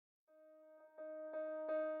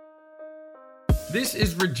This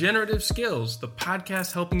is Regenerative Skills, the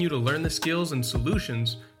podcast helping you to learn the skills and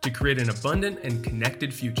solutions to create an abundant and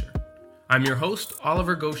connected future. I'm your host,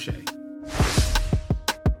 Oliver Gaucher.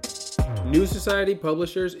 New Society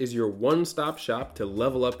Publishers is your one-stop shop to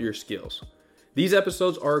level up your skills. These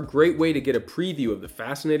episodes are a great way to get a preview of the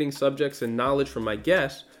fascinating subjects and knowledge from my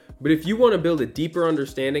guests, but if you want to build a deeper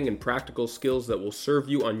understanding and practical skills that will serve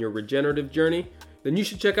you on your regenerative journey, then you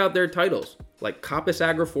should check out their titles, like Coppice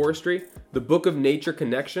Agroforestry, The Book of Nature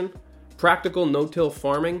Connection, Practical No-Till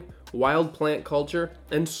Farming, Wild Plant Culture,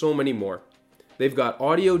 and so many more. They've got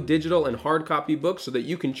audio, digital, and hard copy books so that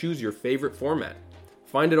you can choose your favorite format.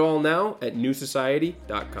 Find it all now at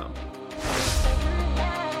newsociety.com.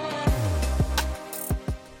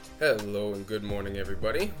 Hello and good morning,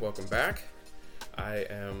 everybody. Welcome back. I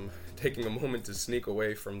am taking a moment to sneak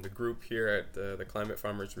away from the group here at the Climate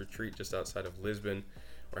Farmers Retreat just outside of Lisbon.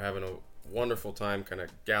 We're having a wonderful time kind of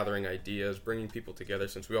gathering ideas, bringing people together.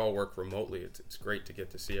 Since we all work remotely, it's great to get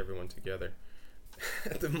to see everyone together.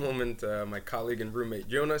 At the moment, my colleague and roommate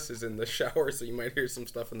Jonas is in the shower, so you might hear some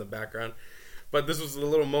stuff in the background. But this was a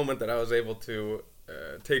little moment that I was able to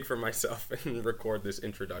take for myself and record this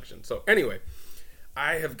introduction. So anyway,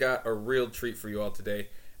 I have got a real treat for you all today.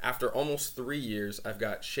 After almost 3 years, I've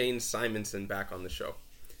got Shane Simonsen back on the show.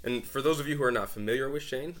 And for those of you who are not familiar with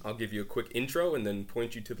Shane, I'll give you a quick intro and then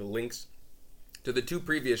point you to the links to the 2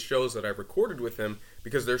 previous shows that I recorded with him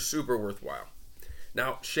because they're super worthwhile.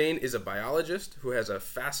 Now, Shane is a biologist who has a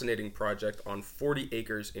fascinating project on 40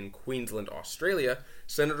 acres in Queensland, Australia,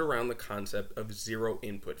 centered around the concept of zero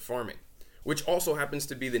input farming, which also happens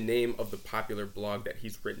to be the name of the popular blog that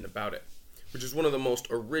he's written about it, which is one of the most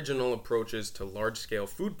original approaches to large-scale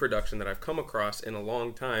food production that I've come across in a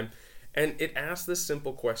long time. And it asks this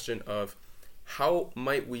simple question of how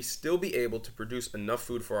might we still be able to produce enough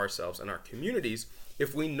food for ourselves and our communities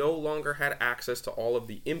if we no longer had access to all of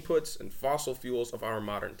the inputs and fossil fuels of our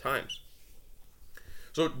modern times?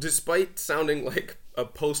 So despite sounding like a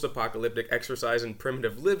post-apocalyptic exercise in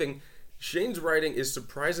primitive living, Shane's writing is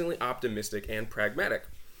surprisingly optimistic and pragmatic.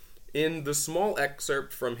 In the small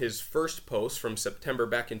excerpt from his first post from September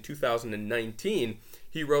back in 2019,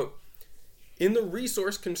 he wrote, "In the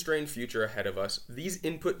resource-constrained future ahead of us, these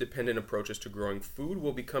input-dependent approaches to growing food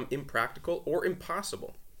will become impractical or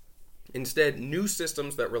impossible. Instead, new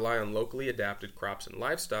systems that rely on locally adapted crops and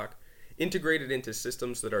livestock, integrated into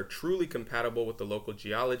systems that are truly compatible with the local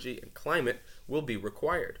geology and climate, will be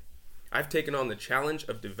required. I've taken on the challenge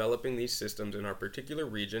of developing these systems in our particular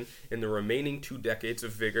region in the remaining 2 decades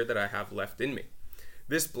of vigor that I have left in me.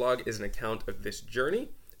 This blog is an account of this journey,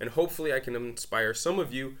 and hopefully I can inspire some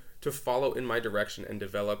of you to follow in my direction and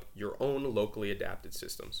develop your own locally adapted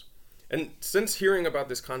systems." And since hearing about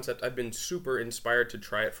this concept, I've been super inspired to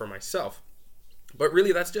try it for myself. But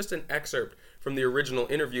really, that's just an excerpt from the original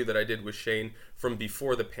interview that I did with Shane from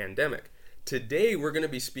before the pandemic. Today, we're going to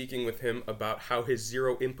be speaking with him about how his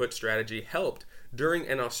zero input strategy helped during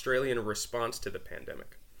an Australian response to the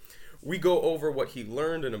pandemic. We go over what he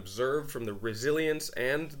learned and observed from the resilience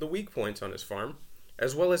and the weak points on his farm,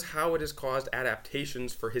 as well as how it has caused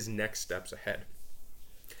adaptations for his next steps ahead.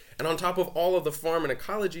 And on top of all of the farm and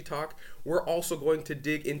ecology talk, we're also going to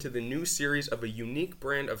dig into the new series of a unique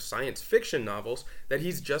brand of science fiction novels that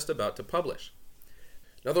he's just about to publish.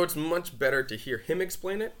 Now, though it's much better to hear him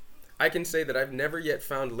explain it, I can say that I've never yet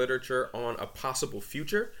found literature on a possible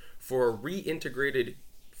future for a reintegrated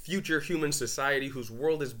future human society whose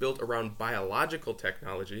world is built around biological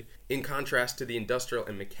technology, in contrast to the industrial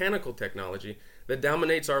and mechanical technology that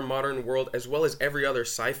dominates our modern world, as well as every other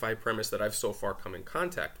sci-fi premise that I've so far come in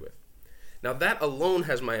contact with. Now, that alone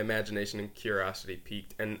has my imagination and curiosity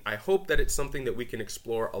piqued, and I hope that it's something that we can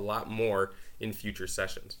explore a lot more in future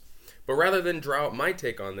sessions. But rather than draw out my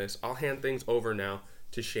take on this, I'll hand things over now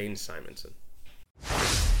to Shane Simonsen.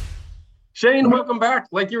 Shane, welcome back.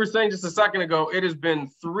 Like you were saying just a second ago, it has been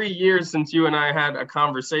 3 years since you and I had a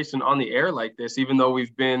conversation on the air like this, even though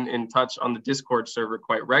we've been in touch on the Discord server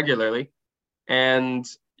quite regularly. And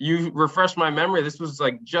you refreshed my memory. This was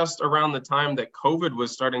like just around the time that COVID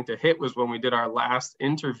was starting to hit was when we did our last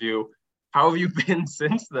interview. How have you been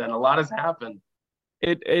since then? A lot has happened.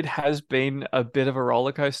 It has been a bit of a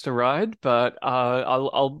roller coaster ride, but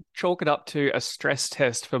I'll chalk it up to a stress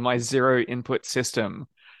test for my zero input system.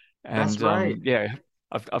 And That's right.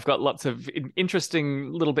 I've got lots of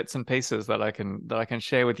interesting little bits and pieces that I can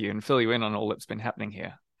share with you and fill you in on all that's been happening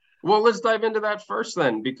here. Well, let's dive into that first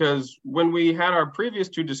then, because when we had our previous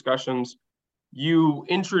 2 discussions, you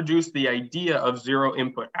introduced the idea of zero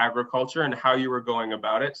input agriculture and how you were going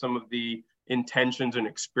about it, some of the intentions and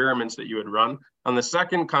experiments that you had run. On the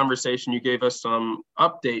second conversation, you gave us some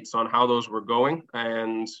updates on how those were going.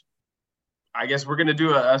 And I guess we're going to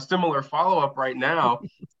do a similar follow up right now.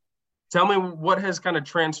 Tell me what has kind of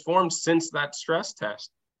transformed since that stress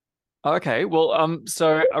test. Okay, well,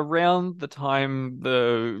 so around the time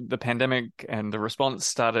the pandemic and the response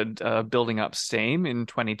started building up steam in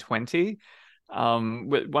 2020,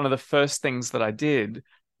 one of the first things that I did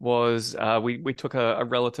was we took a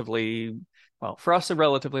relatively, well, for us, a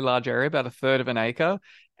relatively large area, about a third of an acre,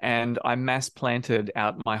 and I mass planted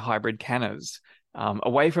out my hybrid cannas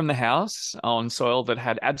away from the house on soil that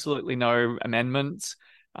had absolutely no amendments.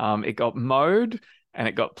 It got mowed and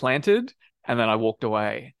it got planted, and then I walked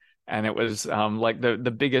away. And it was like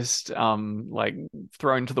the biggest like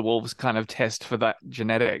thrown to the wolves kind of test for that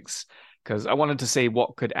genetics, because I wanted to see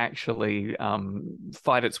what could actually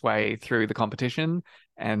fight its way through the competition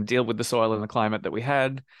and deal with the soil and the climate that we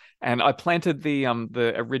had. And I planted the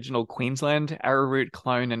original Queensland arrowroot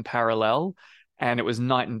clone in parallel, and it was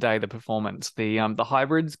night and day the performance. The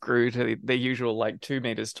hybrids grew to their usual like 2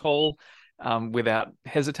 meters tall without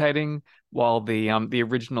hesitating, while the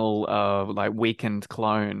original like weakened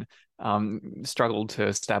clone struggled to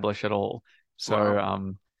establish at all. So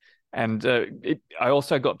Wow. and I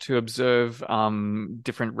also got to observe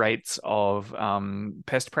different rates of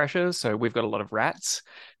pest pressure. So we've got a lot of rats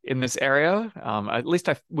in this area. At least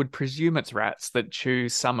I would presume it's rats that chew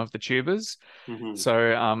some of the tubers. Mm-hmm.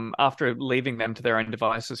 So after leaving them to their own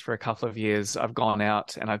devices for a couple of years, I've gone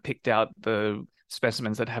out and I've picked out the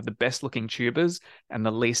specimens that have the best looking tubers and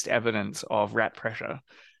the least evidence of rat pressure.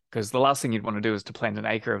 Because the last thing you'd want to do is to plant an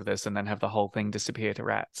acre of this and then have the whole thing disappear to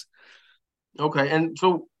rats. Okay, and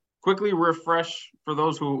so quickly refresh for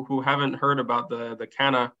those who haven't heard about the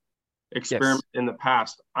canna experiment Yes. in the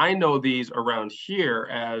past. I know these around here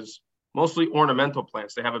as mostly ornamental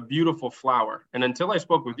plants. They have a beautiful flower. And until I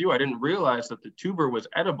spoke with you, I didn't realize that the tuber was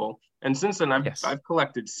edible. And since then, Yes. I've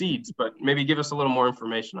collected seeds, but maybe give us a little more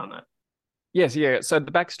information on that. Yes, yeah. So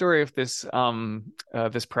the backstory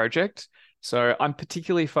of this project. So I'm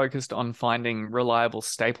particularly focused on finding reliable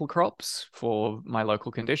staple crops for my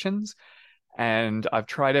local conditions, and I've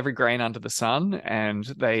tried every grain under the sun, and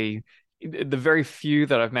the very few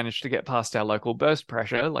that I've managed to get past our local burst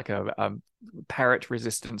pressure, like a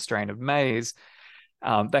parrot-resistant strain of maize,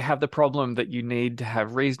 they have the problem that you need to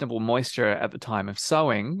have reasonable moisture at the time of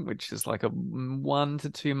sowing, which is like a 1 to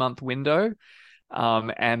 2 month window.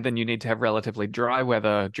 And then you need to have relatively dry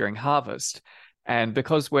weather during harvest. And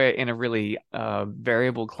because we're in a really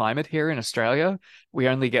variable climate here in Australia, we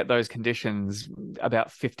only get those conditions about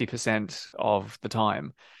 50% of the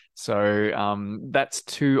time. So that's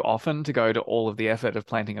too often to go to all of the effort of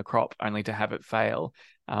planting a crop only to have it fail.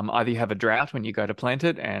 Either you have a drought when you go to plant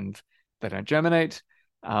it and they don't germinate,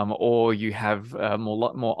 or you have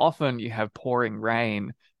more often you have pouring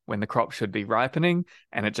rain when the crop should be ripening,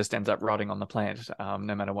 and it just ends up rotting on the plant,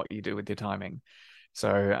 no matter what you do with your timing.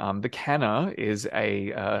 So the canna is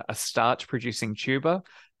a starch producing tuber.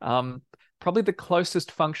 Probably the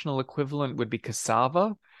closest functional equivalent would be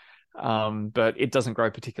cassava, but it doesn't grow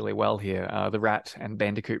particularly well here. The rat and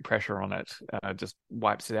bandicoot pressure on it just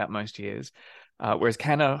wipes it out most years. Whereas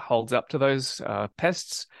canna holds up to those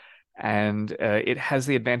pests, and it has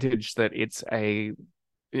the advantage that it's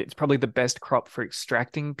probably the best crop for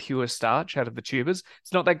extracting pure starch out of the tubers.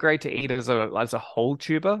 It's not that great to eat as a whole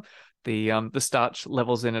tuber. The starch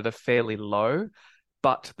levels in it are fairly low,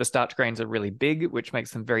 but the starch grains are really big, which makes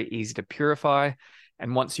them very easy to purify.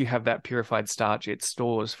 And once you have that purified starch, it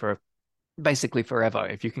stores for basically forever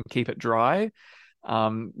if you can keep it dry,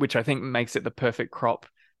 which I think makes it the perfect crop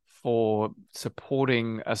for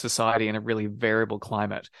supporting a society in a really variable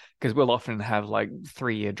climate, because we'll often have like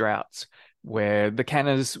 3 year droughts where the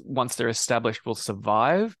cannas, once they're established, will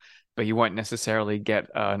survive, but you won't necessarily get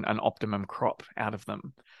an optimum crop out of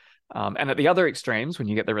them. And at the other extremes, when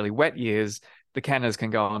you get the really wet years, the cannas can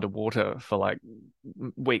go underwater for like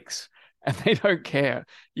weeks, and they don't care.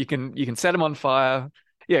 You can set them on fire.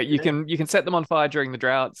 Yeah, you can set them on fire during the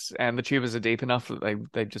droughts, and the tubers are deep enough that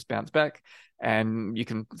they just bounce back. And you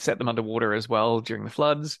can set them underwater as well during the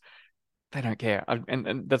floods. They don't care,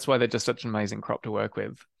 and that's why they're just such an amazing crop to work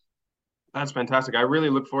with. That's fantastic. I really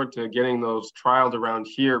look forward to getting those trialed around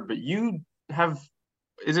here. But you have,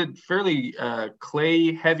 is it fairly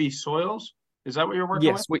clay heavy soils? Is that what you're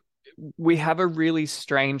working with? Yes, we have a really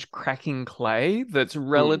strange cracking clay that's Hmm.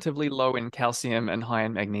 relatively low in calcium and high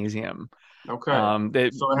in magnesium. Okay.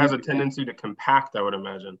 That So it has a tendency to compact, I would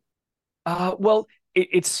imagine. well,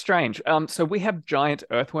 It's strange. So we have giant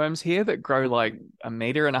earthworms here that grow like 1.5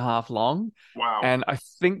 meters long. Wow. And I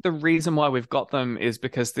think the reason why we've got them is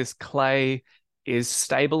because this clay is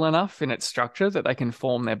stable enough in its structure that they can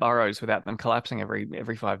form their burrows without them collapsing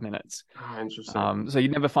every 5 minutes. Ah, interesting. So you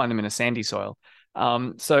never find them in a sandy soil.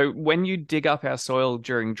 So when you dig up our soil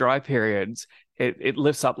during dry periods, it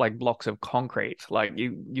lifts up like blocks of concrete. Like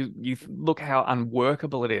you look how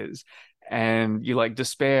unworkable it is, and you like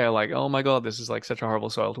despair, like, oh my God, this is like such a horrible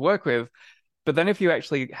soil to work with. But then if you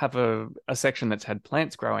actually have a section that's had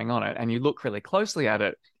plants growing on it and you look really closely at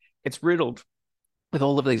it, it's riddled with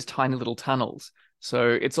all of these tiny little tunnels. So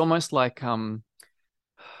it's almost like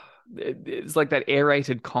it's like that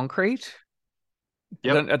aerated concrete.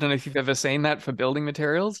 Yep. I don't know if you've ever seen that for building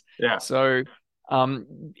materials. Yeah. So,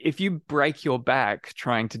 if you break your back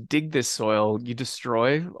trying to dig this soil, you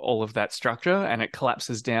destroy all of that structure and it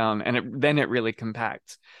collapses down, and then it really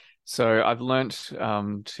compacts. So I've learnt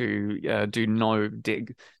to do no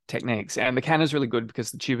dig techniques, and the can is really good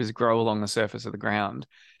because the tubers grow along the surface of the ground,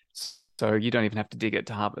 so you don't even have to dig it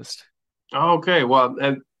to harvest. Okay. Well,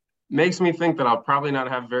 it makes me think that I'll probably not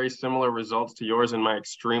have very similar results to yours in my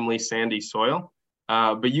extremely sandy soil.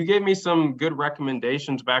 But you gave me some good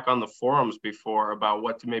recommendations back on the forums before about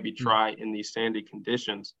what to maybe Mm. try in these sandy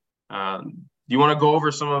conditions. Do you want to go over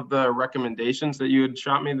some of the recommendations that you had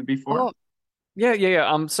shot me before? Oh,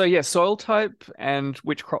 yeah. So yeah, soil type and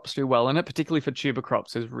which crops do well in it, particularly for tuber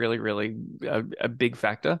crops, is really a big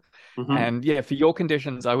factor. Hmm. And yeah, for your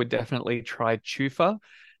conditions, I would definitely try chufa,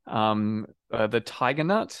 the tiger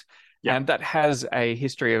nut, Yeah, and that has a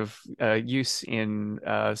history of use in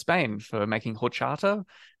Spain for making horchata,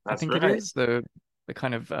 I that's think it right. is, the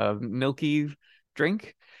kind of milky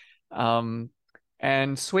drink. Um,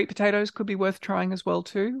 and sweet potatoes could be worth trying as well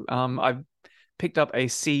too. I've picked up a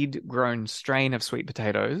seed-grown strain of sweet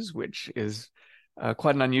potatoes, which is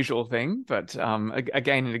quite an unusual thing, but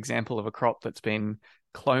again, an example of a crop that's been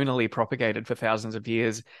clonally propagated for thousands of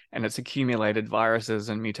years, and it's accumulated viruses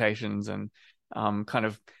and mutations and kind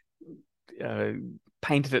of uh,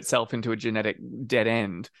 painted itself into a genetic dead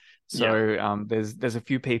end. Yeah. So there's a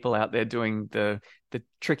few people out there doing the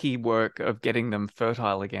tricky work of getting them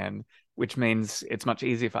fertile again, which means it's much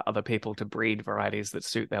easier for other people to breed varieties that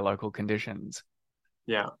suit their local conditions.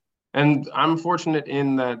 Yeah. And I'm fortunate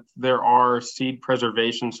in that there are seed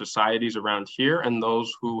preservation societies around here and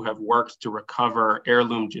those who have worked to recover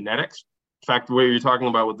heirloom genetics. In fact, what you're talking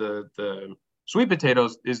about with the sweet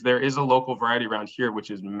potatoes is there is a local variety around here which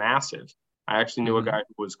is massive. I actually knew a Hmm. guy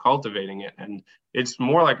who was cultivating it, and it's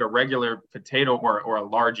more like a regular potato or a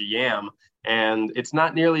large yam. And it's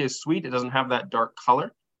not nearly as sweet. It doesn't have that dark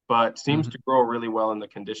color, but seems to Hmm. grow really well in the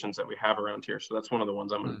conditions that we have around here. So that's one of the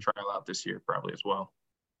ones I'm going to Mm. trial out this year probably as well.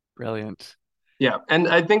 Brilliant. Yeah, and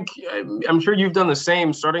I think I'm sure you've done the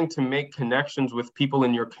same, starting to make connections with people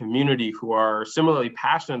in your community who are similarly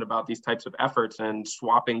passionate about these types of efforts and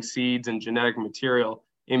swapping seeds and genetic material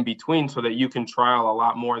in between so that you can trial a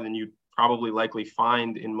lot more than you probably likely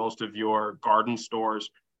find in most of your garden stores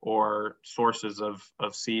or sources of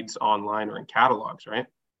seeds online or in catalogs, right?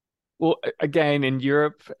 Well, again, in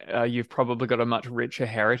Europe, you've probably got a much richer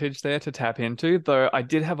heritage there to tap into. Though I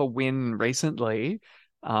did have a win recently.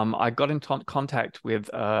 I got in contact with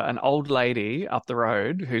an old lady up the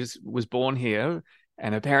road who was born here,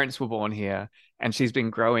 and her parents were born here, and she's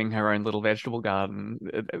been growing her own little vegetable garden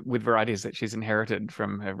with varieties that she's inherited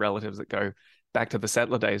from her relatives that go back to the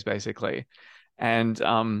settler days, basically. And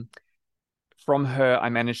from her, I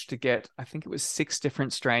managed to get, I think it was 6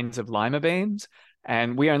 different strains of lima beans.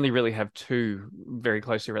 And we only really have two very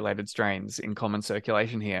closely related strains in common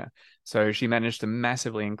circulation here. So she managed to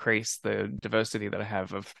massively increase the diversity that I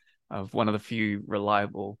have of one of the few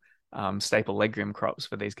reliable staple legume crops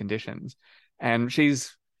for these conditions. And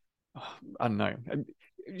she's, I don't know,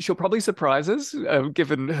 she'll probably surprise us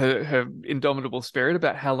given her indomitable spirit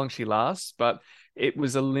about how long she lasts, but it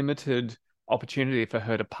was a limited opportunity for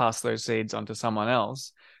her to pass those seeds onto someone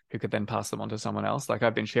else who could then pass them on to someone else. Like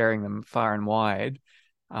I've been sharing them far and wide.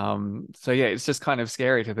 So yeah, it's just kind of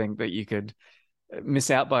scary to think that you could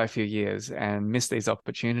miss out by a few years and miss these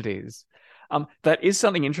opportunities. That is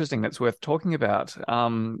something interesting that's worth talking about.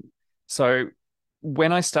 So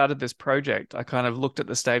when I started this project, I kind of looked at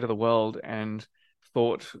the state of the world and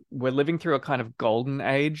thought we're living through a kind of golden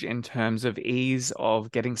age in terms of ease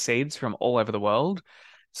of getting seeds from all over the world.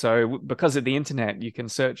 So because of the internet, you can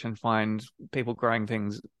search and find people growing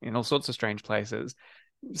things in all sorts of strange places.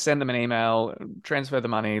 Send them an email, transfer the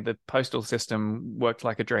money. The postal system worked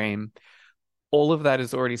like a dream. All of that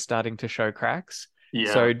is already starting to show cracks.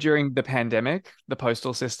 Yeah. So during the pandemic, the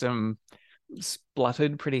postal system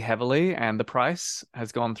spluttered pretty heavily and the price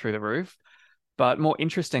has gone through the roof. But more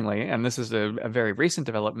interestingly, and this is a very recent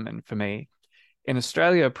development for me, in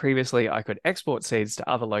Australia, previously I could export seeds to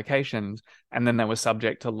other locations, and then they were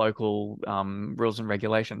subject to local rules and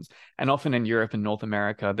regulations. And often in Europe and North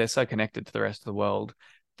America, they're so connected to the rest of the world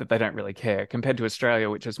that they don't really care, compared to Australia,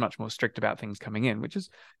 which is much more strict about things coming in, which is,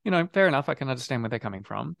 fair enough. I can understand where they're coming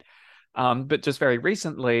from. But just very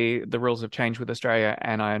recently, the rules have changed with Australia,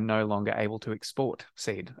 and I am no longer able to export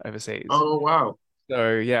seed overseas. Oh, wow.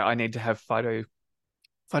 So yeah, I need to have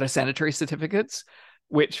phytosanitary certificates,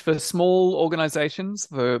 which for small organizations,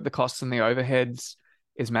 the costs and the overheads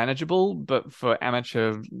is manageable, but for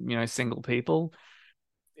amateur, single people,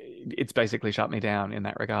 it's basically shut me down in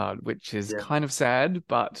that regard, which is kind of sad,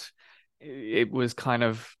 but it was kind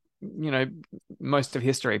of, most of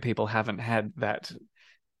history, people haven't had that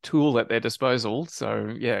tool at their disposal.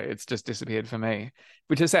 So yeah, it's just disappeared for me,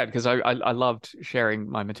 which is sad because I loved sharing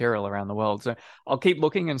my material around the world. So I'll keep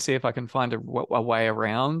looking and see if I can find a way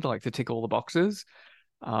around, like to tick all the boxes.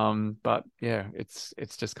 But yeah, it's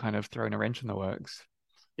just kind of thrown a wrench in the works.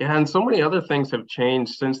 Yeah, and so many other things have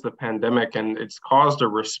changed since the pandemic, and it's caused a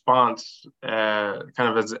response, kind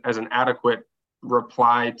of as an adequate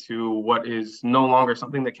reply to what is no longer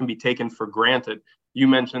something that can be taken for granted. You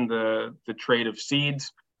mentioned the trade of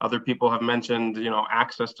seeds. Other people have mentioned,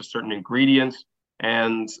 access to certain ingredients,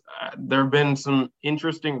 and there have been some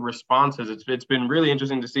interesting responses. It's been really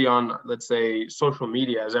interesting to see on, let's say, social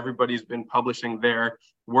media, as everybody's been publishing their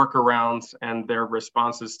workarounds and their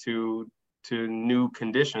responses to new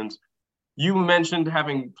conditions. You mentioned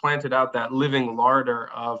having planted out that living larder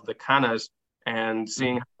of the cannas and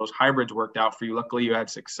seeing how those hybrids worked out for you. Luckily, you had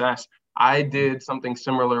success. I did something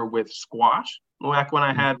similar with squash back when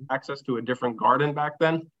I had access to a different garden back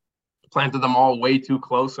then. Planted them all way too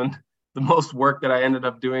close, and the most work that I ended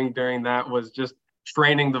up doing during that was just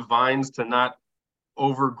training the vines to not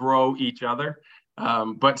overgrow each other,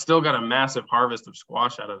 but still got a massive harvest of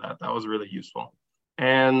squash out of that. That was really useful.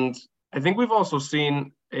 And I think we've also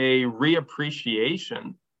seen a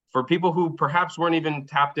reappreciation for people who perhaps weren't even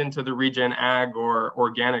tapped into the regen ag or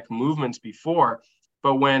organic movements before,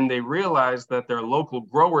 but when they realized that their local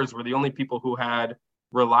growers were the only people who had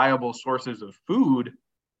reliable sources of food,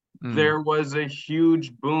 there was a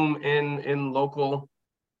huge boom in local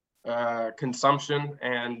consumption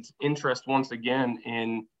and interest once again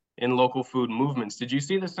in local food movements. Did you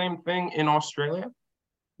see the same thing in Australia?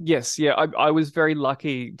 Yes, yeah, I was very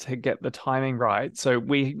lucky to get the timing right. So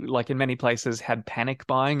we, like in many places, had panic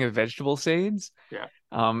buying of vegetable seeds. Yeah.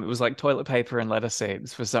 It was like toilet paper and lettuce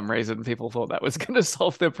seeds. For some reason, people thought that was going to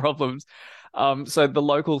solve their problems. So the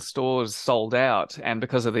local stores sold out, and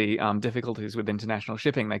because of the difficulties with international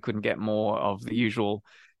shipping, they couldn't get more of the usual,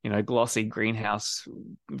 glossy greenhouse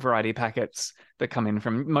variety packets that come in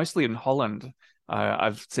from mostly in Holland.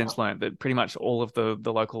 I've since learned that pretty much all of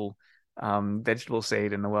the local vegetable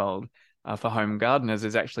seed in the world for home gardeners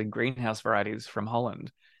is actually greenhouse varieties from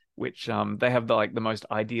Holland, which they have the most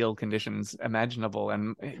ideal conditions imaginable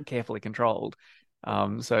and carefully controlled.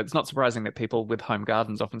 So it's not surprising that people with home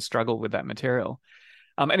gardens often struggle with that material.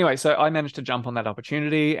 Anyway, so I managed to jump on that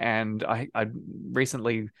opportunity, and I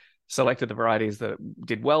recently selected the varieties that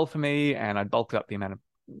did well for me, and I bulked up the amount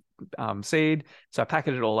of seed. So I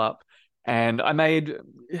packaged it all up, and I made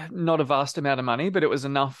not a vast amount of money, but it was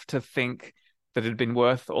enough to think that it had been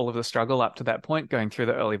worth all of the struggle up to that point, going through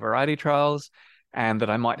the early variety trials, and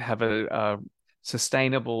that I might have a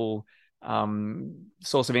sustainable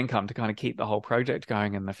source of income to kind of keep the whole project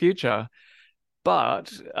going in the future.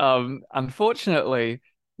 But unfortunately,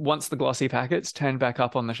 once the glossy packets turned back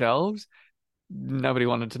up on the shelves, nobody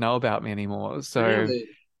wanted to know about me anymore. So really?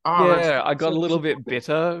 Oh, yeah, I got a little bit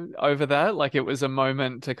bitter over that. Like it was a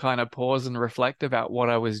moment to kind of pause and reflect about what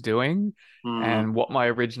I was doing and what my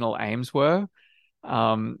original aims were.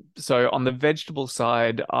 So on the vegetable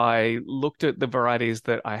side, I looked at the varieties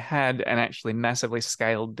that I had and actually massively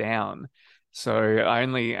scaled down. So I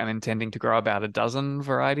only am intending to grow about a dozen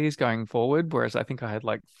varieties going forward, whereas I think I had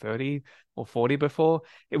like 30 or 40 before.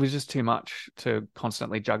 It was just too much to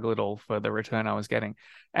constantly juggle it all for the return I was getting.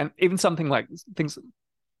 And even something like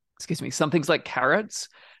some things like carrots,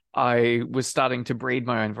 I was starting to breed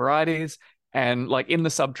my own varieties. And like in the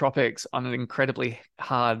subtropics on an incredibly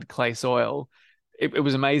hard clay soil, it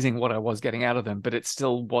was amazing what I was getting out of them, but it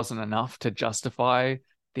still wasn't enough to justify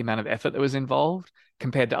the amount of effort that was involved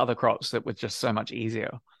compared to other crops that were just so much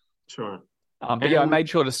easier. Sure. But yeah, I made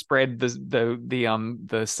sure to spread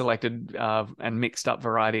the selected and mixed up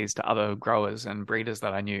varieties to other growers and breeders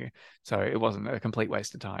that I knew, so it wasn't a complete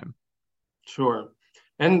waste of time. Sure.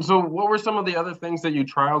 And so what were some of the other things that you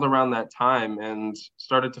trialed around that time and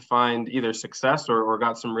started to find either success or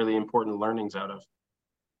got some really important learnings out of?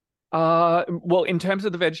 Well, in terms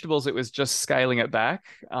of the vegetables, it was just scaling it back,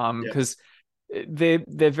 Yeah. because they're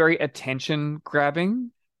very attention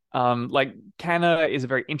grabbing. Like canna is a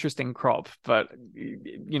very interesting crop, but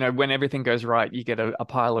when everything goes right, you get a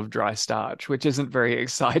pile of dry starch, which isn't very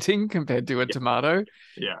exciting compared to a Yeah. tomato.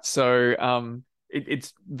 Yeah. So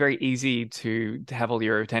it's very easy to have all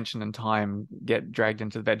your attention and time get dragged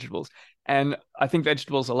into the vegetables. And I think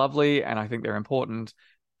vegetables are lovely, and I think they're important,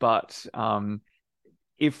 but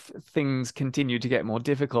if things continue to get more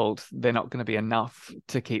difficult, they're not going to be enough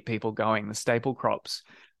to keep people going. The staple crops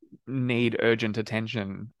need urgent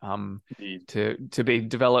attention, Indeed. to be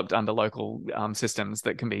developed under local systems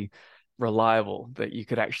that can be reliable, that you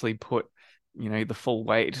could actually put the full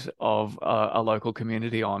weight of a local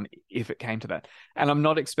community on if it came to that. And I'm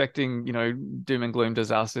not expecting doom and gloom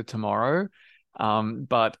disaster tomorrow,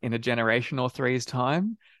 but in a generation or three's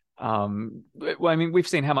time. Well, I mean, we've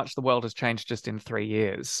seen how much the world has changed just in 3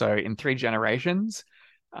 years. So in 3 generations,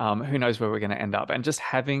 who knows where we're going to end up? And just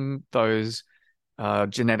having those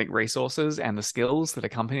genetic resources and the skills that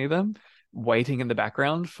accompany them waiting in the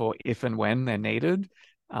background for if and when they're needed,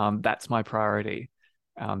 that's my priority.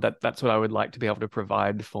 That's what I would like to be able to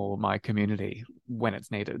provide for my community when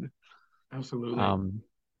it's needed. Absolutely.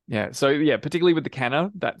 Yeah. So yeah, particularly with the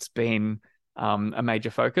canner, that's been a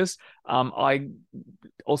major focus. I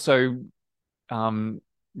also um,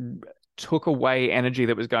 took away energy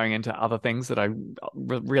that was going into other things that I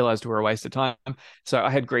realized were a waste of time. So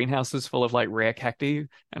I had greenhouses full of like rare cacti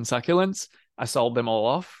and succulents. I sold them all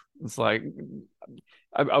off. It's like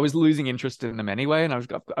I was losing interest in them anyway, and I've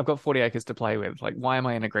got 40 acres to play with. Like, why am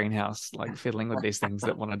I in a greenhouse, like fiddling with these things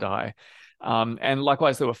that want to die? And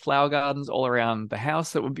likewise, there were flower gardens all around the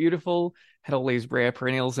house that were beautiful, had all these rare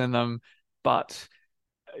perennials in them, but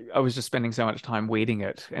I was just spending so much time weeding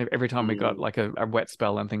it. Every time we got like a wet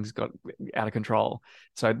spell and things got out of control,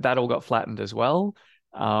 so that all got flattened as well.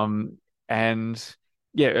 And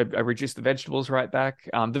yeah, I reduced the vegetables right back.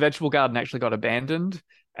 The vegetable garden actually got abandoned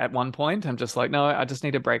at one point. I'm just like, no, I just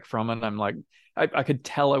need a break from it. I'm like, I could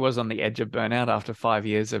tell I was on the edge of burnout after 5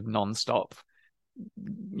 years of nonstop,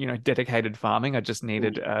 dedicated farming. I just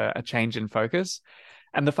needed a change in focus.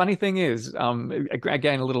 And the funny thing is,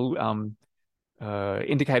 again, a little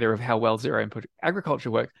indicator of how well zero input agriculture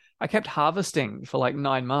worked. I kept harvesting for like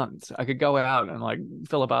 9 months. I could go out and like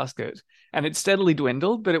fill a basket, and it steadily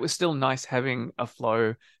dwindled, but it was still nice having a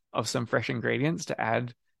flow of some fresh ingredients to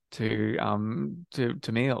add to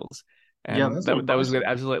meals. Yeah, And that's that was with impressive.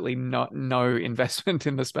 absolutely no investment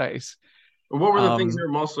in the space. What were the things you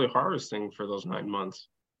Um, were mostly harvesting for those 9 months?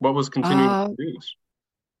 What was continuing to uh, produce?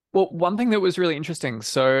 Well, one thing that was really interesting.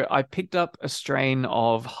 So I picked up a strain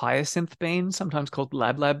of hyacinth bean, sometimes called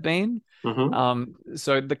lab bean. Mm-hmm.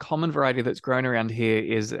 So the common variety that's grown around here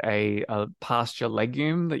is a pasture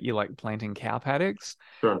legume that you like plant in cow paddocks.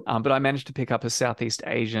 Sure. But I managed to pick up a Southeast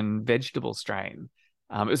Asian vegetable strain.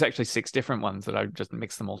 It was actually 6 different ones that I just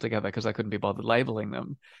mixed them all together because I couldn't be bothered labeling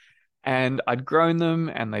them. And I'd grown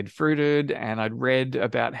them and they'd fruited, and I'd read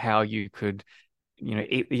about how you could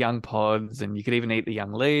eat the young pods, and you could even eat the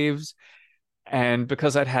young leaves. And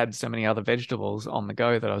because I'd had so many other vegetables on the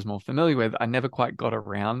go that I was more familiar with, I never quite got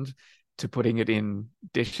around to putting it in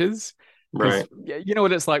dishes. Because Right. you know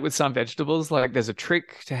what it's like with some vegetables, like there's a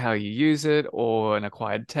trick to how you use it or an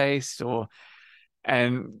acquired taste,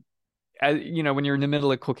 and when you're in the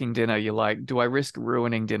middle of cooking dinner, you're like, do I risk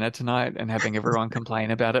ruining dinner tonight and having everyone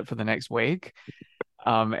complain about it for the next week?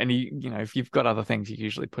 And if you've got other things, you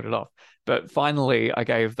usually put it off. But finally, I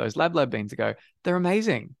gave those lab beans a go. They're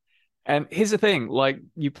amazing. And here's the thing, like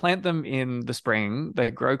you plant them in the spring,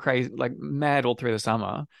 they grow crazy, like mad all through the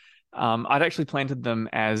summer. I'd actually planted them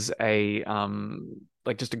as a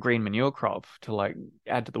like just a green manure crop to like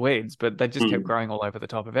add to the weeds, but they just kept Mm. growing all over the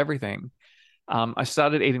top of everything. I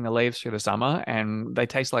started eating the leaves through the summer, and they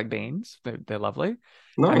taste like beans. They're lovely.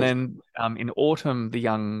 And Nice. then in autumn, the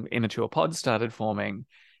young immature pods started forming,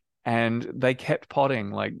 and they kept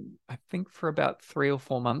podding, like I think for about 3 or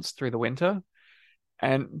 4 months through the winter.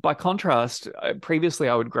 And by contrast, previously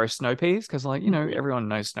I would grow snow peas because, like, everyone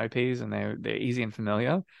knows snow peas and they're easy and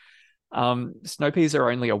familiar. Snow peas are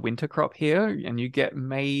only a winter crop here, and you get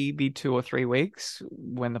maybe 2 or 3 weeks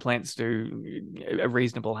when the plants do a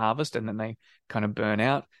reasonable harvest, and then they kind of burn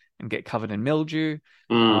out and get covered in mildew.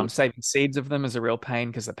 Mm. Saving seeds of them is a real pain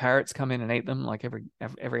because the parrots come in and eat them like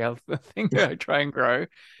every other thing that I try and grow.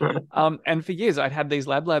 And for years I'd had these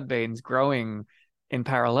lab beans growing in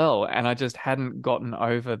parallel, and I just hadn't gotten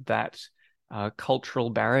over that cultural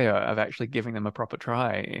barrier of actually giving them a proper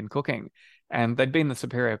try in cooking. And they'd been the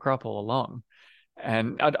superior crop all along.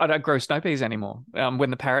 And I don't grow snow peas anymore. When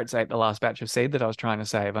the parrots ate the last batch of seed that I was trying to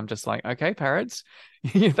save, I'm just like, okay, parrots,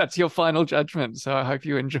 that's your final judgment. So I hope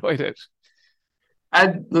you enjoyed it.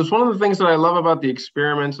 That's one of the things that I love about the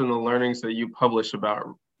experiments and the learnings that you publish about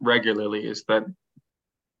regularly is that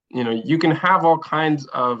you can have all kinds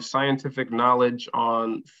of scientific knowledge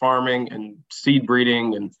on farming and seed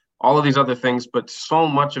breeding and all of these other things, but so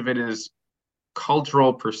much of it is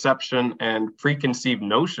cultural perception and preconceived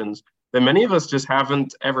notions that many of us just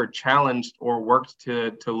haven't ever challenged or worked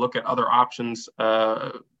to look at other options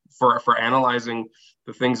for analyzing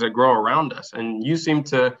the things that grow around us. And you seem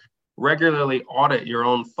to regularly audit your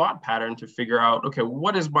own thought pattern to figure out, okay,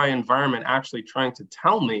 what is my environment actually trying to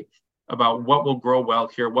tell me about what will grow well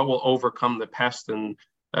here, what will overcome the pest and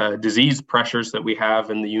disease pressures that we have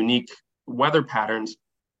and the unique weather patterns.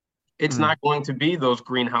 It's not going to be those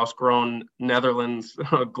greenhouse grown Netherlands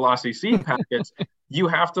glossy seed packets. You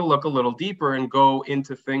have to look a little deeper and go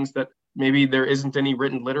into things that maybe there isn't any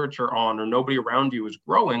written literature on or nobody around you is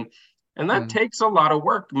growing. And that takes a lot of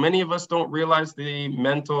work. Many of us don't realize the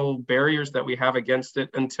mental barriers that we have against it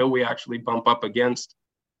until we actually bump up against,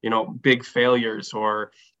 big failures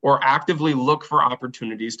or actively look for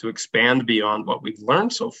opportunities to expand beyond what we've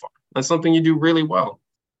learned so far. That's something you do really well.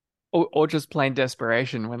 Or just plain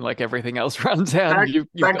desperation when like everything else runs out. That, you've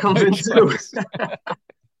got comes no in choice. too.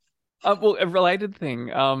 Well, a related thing.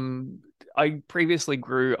 I previously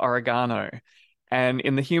grew oregano, and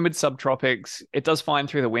in the humid subtropics, it does fine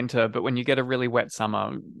through the winter, but when you get a really wet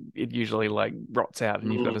summer, it usually like rots out,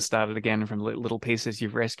 and you've got to start it again from little pieces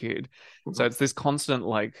you've rescued. So it's this constant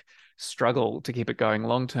like struggle to keep it going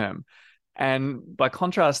long term. And by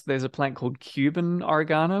contrast, there's a plant called Cuban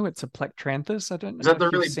oregano. It's a plectranthus. I don't know Is that the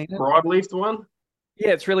if you've really seen it. broad-leafed one?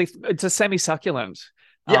 Yeah, it's a semi-succulent.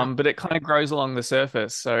 Yeah. But it kind of grows along the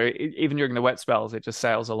surface. So even during the wet spells, it just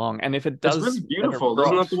sails along. And if it does, it's really beautiful. ever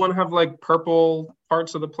Doesn't rot, that the one have like purple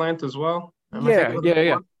parts of the plant as well?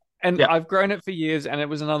 yeah. And Yeah. I've grown it for years, and it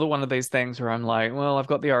was another one of these things where I'm like, well, I've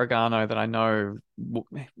got the oregano that I know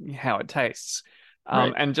how it tastes.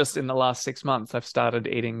 Right. And just in the last 6 months, I've started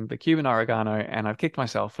eating the Cuban oregano, and I've kicked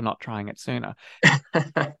myself for not trying it sooner.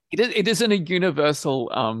 It isn't a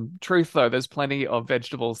universal truth, though. There's plenty of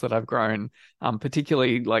vegetables that I've grown,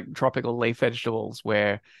 particularly like tropical leaf vegetables,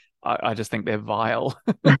 where I just think they're vile.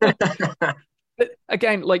 But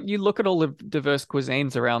again, like you look at all the diverse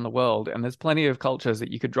cuisines around the world, and there's plenty of cultures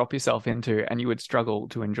that you could drop yourself into and you would struggle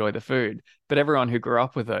to enjoy the food. But everyone who grew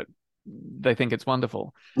up with it, they think it's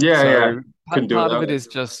wonderful. Yeah, yeah. So part of it it. is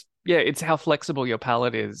just, yeah, it's how flexible your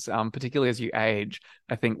palate is, particularly as you age.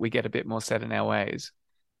 I think we get a bit more set in our ways.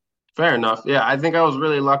 Fair enough. Yeah, I think I was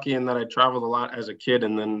really lucky in that I traveled a lot as a kid,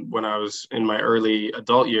 and then when I was in my early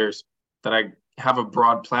adult years, that I have a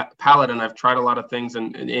broad palate, and I've tried a lot of things.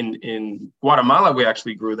 And in Guatemala, we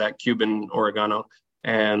actually grew that Cuban oregano,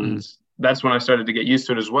 and that's when I started to get used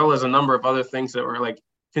to it, as well as a number of other things that were like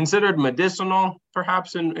considered medicinal,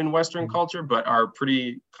 perhaps in Western culture, but are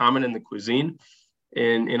pretty common in the cuisine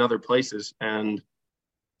in other places. And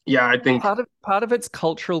yeah, I think part of it's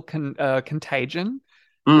cultural contagion.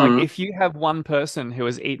 Like mm, if you have one person who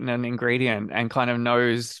has eaten an ingredient and kind of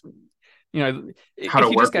knows, how to if you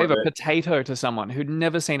just work gave with a it. potato to someone who'd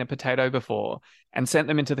never seen a potato before and sent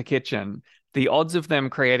them into the kitchen, the odds of them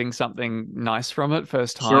creating something nice from it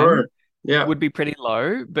first time Sure. Yeah. would be pretty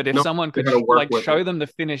low. But if No, someone they could got to work like with it. show them the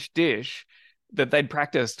finished dish that they'd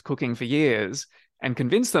practiced cooking for years and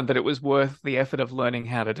convince them that it was worth the effort of learning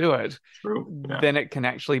how to do it, True. Yeah. then it can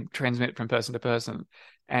actually transmit from person to person.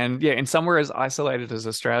 And yeah, in somewhere as isolated as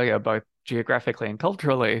Australia, both geographically and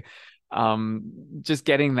culturally, just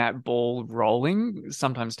getting that ball rolling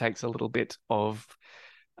sometimes takes a little bit of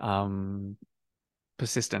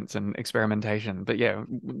persistence and experimentation. But yeah,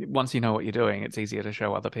 once you know what you're doing, it's easier to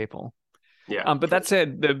show other people. Yeah. But that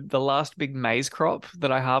said, the last big maize crop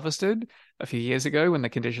that I harvested a few years ago when the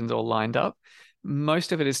conditions all lined up,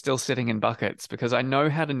 most of it is still sitting in buckets because I know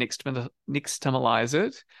how to nixtamalize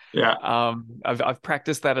it. Yeah. I've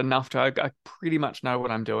practiced that enough to I pretty much know what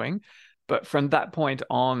I'm doing. But from that point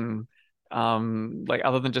on, like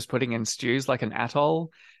other than just putting in stews like an atoll,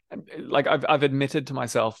 like I've admitted to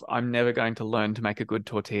myself I'm never going to learn to make a good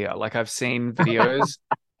tortilla. Like I've seen videos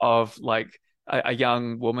of like a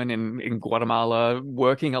young woman in Guatemala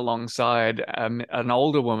working alongside an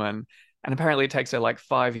older woman, and apparently it takes her like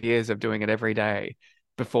 5 years of doing it every day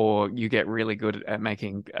before you get really good at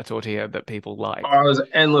making a tortilla that people like. I was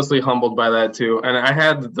endlessly humbled by that too. And I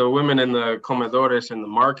had the women in the comedores in the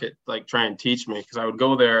market like try and teach me because I would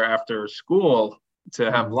go there after school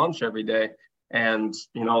to have lunch every day. And,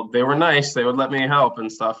 they were nice. They would let me help and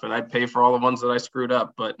stuff, and I'd pay for all the ones that I screwed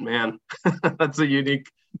up. But man, it's a unique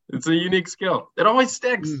skill. It always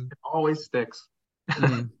sticks. Mm. It always sticks.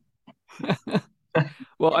 Mm.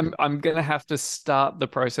 Well, I'm gonna have to start the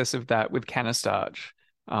process of that with canna starch.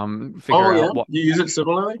 Oh Figure yeah, out what you use it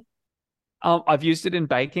similarly? I've used it in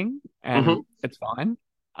baking and Mm-hmm. it's fine.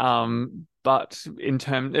 But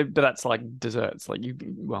that's like desserts. Like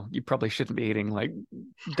you probably shouldn't be eating like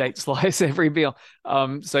date slice every meal.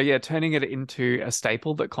 So yeah, turning it into a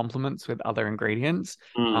staple that complements with other ingredients.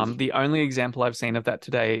 Mm. The only example I've seen of that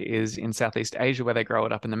today is in Southeast Asia, where they grow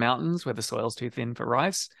it up in the mountains, where the soil's too thin for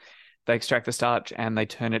rice. They extract the starch and they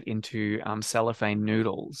turn it into cellophane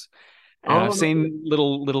noodles. And I've Oh, no. seen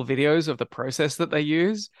little videos of the process that they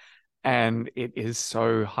use, and it is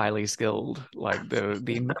so highly skilled. Like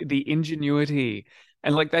the ingenuity,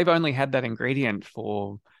 and like they've only had that ingredient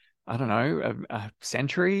for, I don't know, a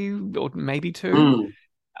century or maybe two.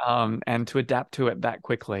 Mm, And to adapt to it that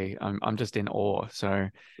quickly, I'm just in awe. So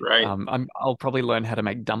right. I'll probably learn how to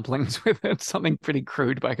make dumplings with it, something pretty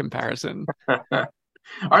crude by comparison.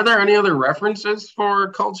 Are there any other references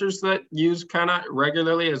for cultures that use canna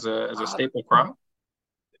regularly as a Uh, staple crop?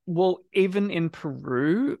 Well, even in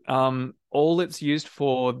Peru, all it's used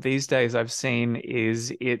for these days I've seen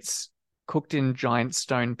is it's cooked in giant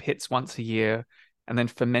stone pits once a year and then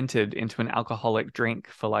fermented into an alcoholic drink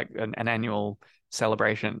for like an annual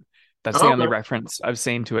celebration. That's the only Okay, reference I've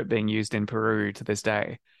seen to it being used in Peru to this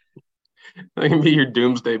day. that can be your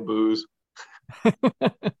doomsday booze.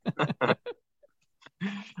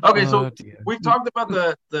 Okay, so Oh dear. we've talked about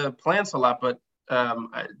the plants a lot, but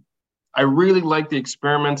I really like the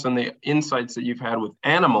experiments and the insights that you've had with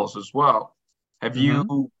animals as well. Have you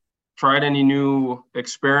Hmm. tried any new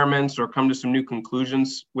experiments or come to some new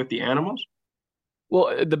conclusions with the animals?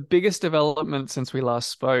 Well, the biggest development since we last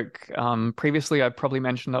spoke, previously I probably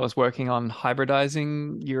mentioned I was working on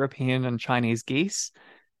hybridizing European and Chinese geese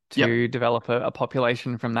Yep, to develop a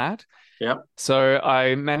population from that. yep. So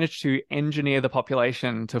I managed to engineer the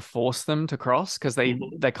population to force them to cross because they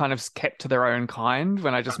Mhm. they kind of kept to their own kind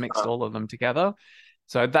when I just mixed all of them together.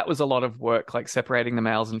 So that was a lot of work, like separating the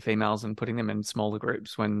males and females and putting them in smaller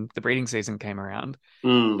groups when the breeding season came around.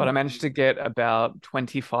 But I Mm. managed to get about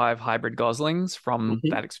 25 hybrid goslings from Mhm.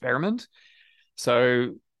 that experiment.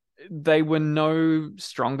 So they were no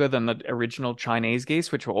stronger than the original Chinese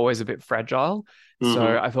geese, which were always a bit fragile. So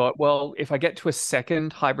Mhm. I thought, well, if I get to a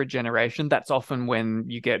second hybrid generation, that's often when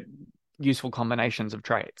you get useful combinations of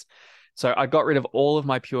traits. So I got rid of all of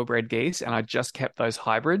my purebred geese and I just kept those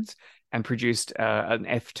hybrids and produced an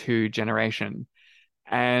F2 generation.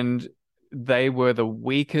 And they were the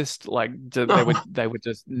weakest, like they were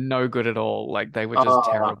just no good at all. Like they were just Uh,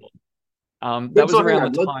 terrible. That good. was So hang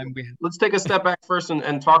around the on. time we Let's take a step back first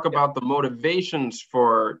and talk yeah. about the motivations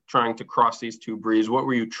for trying to cross these two breeds. What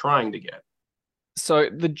were you trying to get? So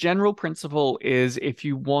the general principle is if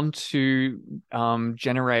you want to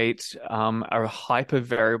generate a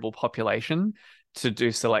hyper-variable population to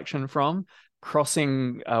do selection from,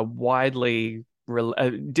 crossing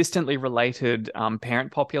distantly related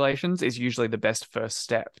parent populations is usually the best first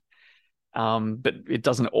step. But it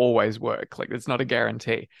doesn't always work. Like it's not a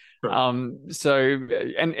guarantee. Sure.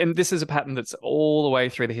 And this is a pattern that's all the way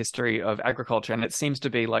through the history of agriculture, and it seems to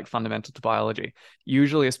be like fundamental to biology.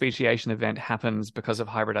 Usually, a speciation event happens because of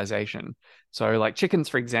hybridization. So, like chickens,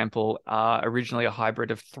 for example, are originally a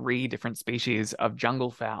hybrid of three different species of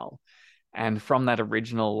jungle fowl, and from that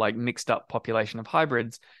original like mixed up population of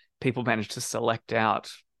hybrids, people managed to select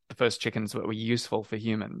out the first chickens that were useful for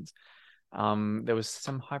humans. There was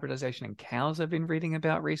some hybridization in cows I've been reading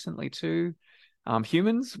about recently too.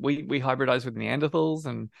 Humans, we hybridized with Neanderthals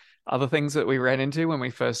and other things that we ran into when we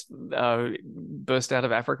first burst out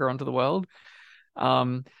of Africa onto the world.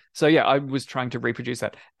 So yeah, I was trying to reproduce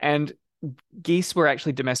that. And geese were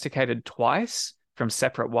actually domesticated twice from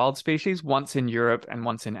separate wild species, once in Europe and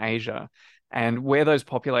once in Asia. And where those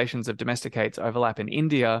populations of domesticates overlap in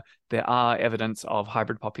India, there are evidence of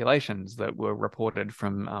hybrid populations that were reported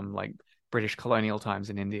from like British colonial times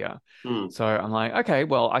in India. Mm. So I'm like, okay,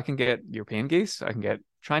 well, I can get European geese, I can get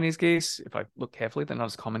Chinese geese. If I look carefully, they're not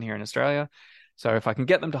as common here in Australia. So if I can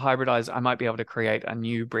get them to hybridize, I might be able to create a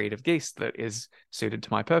new breed of geese that is suited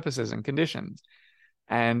to my purposes and conditions.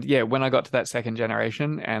 And yeah, when I got to that second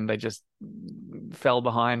generation and they just fell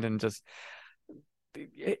behind and just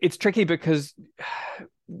it's tricky because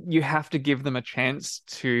you have to give them a chance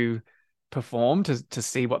to perform to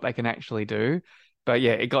see what they can actually do. But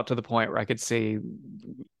yeah, it got to the point where I could see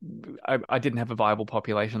I didn't have a viable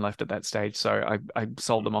population left at that stage, so I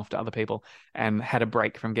sold them off to other people and had a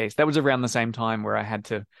break from geese. That was around the same time where I had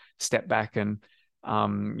to step back and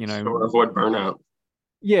Sort of avoid burnout.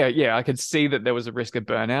 yeah, I could see that there was a risk of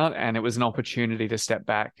burnout, and it was an opportunity to step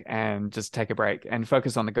back and just take a break and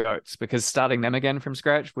focus on the goats, because starting them again from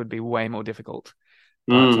scratch would be way more difficult.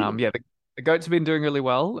 But yeah, the goats have been doing really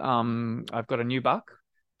well. I've got a new buck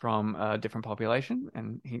from a different population,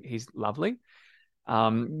 and he's lovely.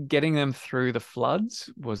 Getting them through the floods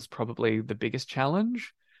was probably the biggest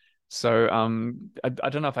challenge. So I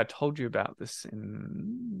don't know if I told you about this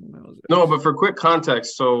when was it? No, but for quick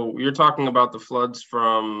context, so you're talking about the floods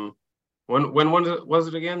from when was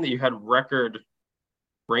it again that you had record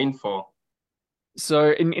rainfall?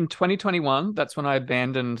 So in 2021, that's when I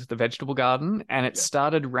abandoned the vegetable garden, and it Yeah.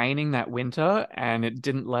 started raining that winter, and it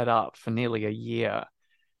didn't let up for nearly a year.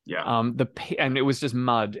 Yeah. And it was just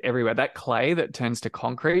mud everywhere. That clay that turns to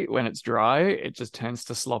concrete when it's dry, it just turns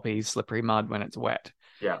to sloppy, slippery mud when it's wet.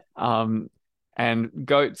 Yeah. And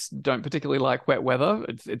goats don't particularly like wet weather.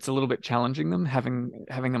 It's a little bit challenging them having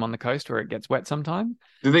them on the coast where it gets wet sometime.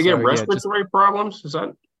 Do they So get yeah, just respiratory problems? Is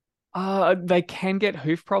that they can get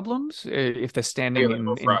hoof problems if they're standing they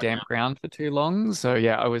go in fried, damp ground for too long. So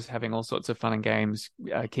yeah, I was having all sorts of fun and games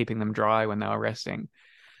keeping them dry when they were resting.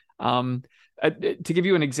 To give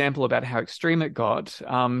you an example about how extreme it got,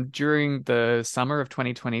 during the summer of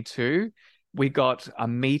 2022, we got a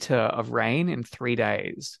meter of rain in 3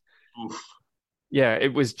 days. Oof, Yeah,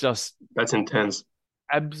 it was just that's intense.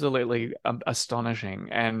 absolutely astonishing.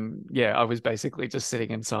 And yeah, I was basically just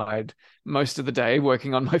sitting inside most of the day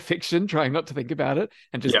working on my fiction, trying not to think about it,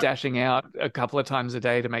 and just Yeah. dashing out a couple of times a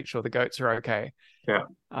day to make sure the goats are okay. Yeah.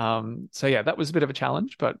 So yeah, that was a bit of a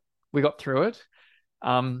challenge, but we got through it.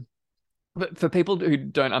 But for people who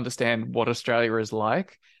don't understand what Australia is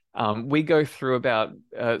like, we go through about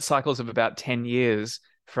cycles of about 10 years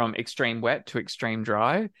from extreme wet to extreme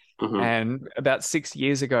dry. And about 6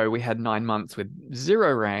 years ago, we had 9 months with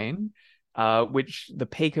zero rain, which the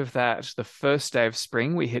peak of that, the first day of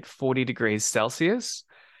spring, we hit 40 degrees Celsius.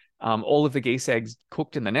 All of the geese eggs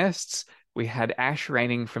cooked in the nests. We had ash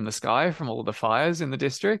raining from the sky from all of the fires in the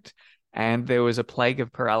district. And there was a plague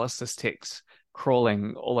of paralysis ticks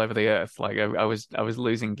crawling all over the earth. Like I was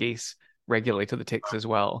losing geese regularly to the ticks as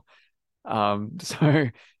well. So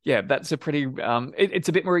yeah, that's a pretty it's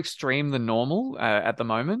a bit more extreme than normal at the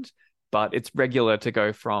moment, but it's regular to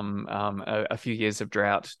go from a few years of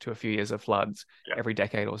drought to a few years of floods every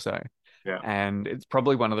decade or so. Yeah. And it's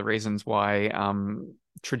probably one of the reasons why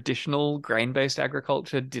traditional grain-based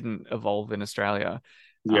agriculture didn't evolve in Australia.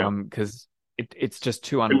 Because it's just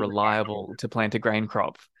too unreliable to plant a grain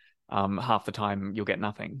crop. Half the time you'll get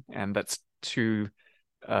nothing, and that's too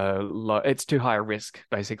it's too high a risk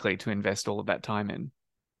basically to invest all of that time in.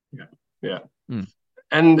 Yeah.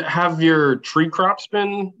 And have your tree crops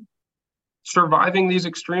been surviving these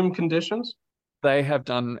extreme conditions? They have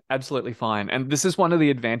done absolutely fine, and this is one of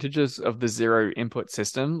the advantages of the zero input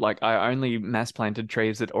system. Like, I only mass planted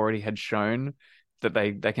trees that already had shown that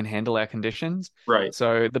they can handle our conditions. Right.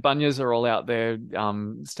 So the bunyas are all out there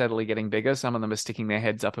steadily getting bigger. Some of them are sticking their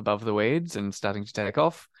heads up above the weeds and starting to take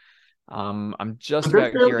off. I'm just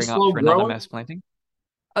about gearing up for another mass planting.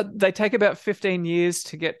 They take about 15 years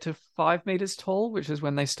to get to 5 meters tall, which is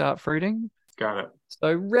when they start fruiting. Got it.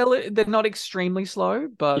 So they're not extremely slow,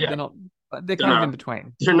 but they're kind of in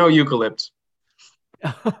between. There are no eucalypts.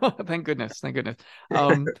 Thank goodness.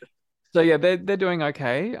 So yeah, they're doing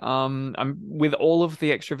okay. I'm with all of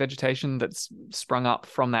the extra vegetation that's sprung up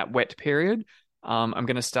from that wet period. I'm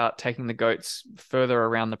going to start taking the goats further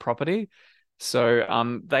around the property.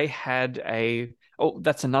 So they had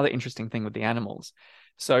that's another interesting thing with the animals.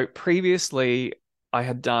 So previously, I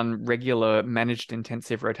had done regular managed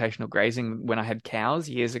intensive rotational grazing when I had cows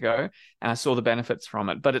years ago, and I saw the benefits from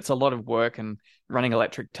it. But it's a lot of work and running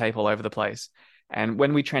electric tape all over the place. And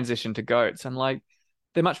when we transitioned to goats, I'm like,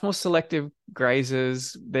 they're much more selective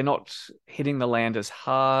grazers. They're not hitting the land as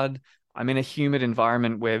hard. I'm in a humid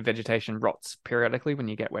environment where vegetation rots periodically when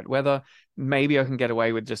you get wet weather. Maybe I can get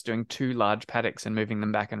away with just doing 2 large paddocks and moving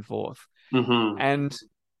them back and forth. And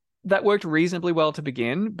that worked reasonably well to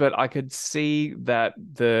begin, but I could see that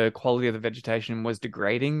the quality of the vegetation was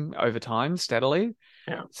degrading over time steadily.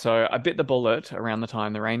 Yeah. So I bit the bullet around the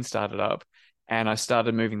time the rain started up, and I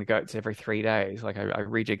started moving the goats every 3 days. Like, I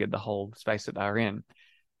rejiggered the whole space that they were in.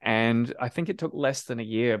 And I think it took less than a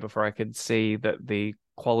year before I could see that the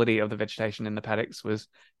quality of the vegetation in the paddocks was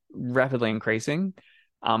rapidly increasing.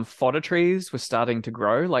 Fodder trees were starting to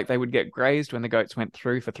grow. Like, they would get grazed when the goats went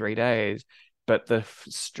through for 3 days, but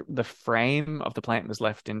the frame of the plant was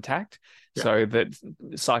left intact, so that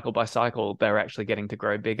cycle by cycle they're actually getting to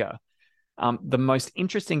grow bigger. The most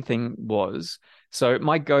interesting thing was, so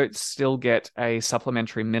my goats still get a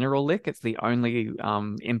supplementary mineral lick. It's the only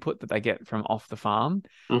input that they get from off the farm.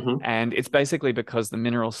 Mm-hmm. And it's basically because the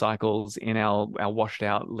mineral cycles in our washed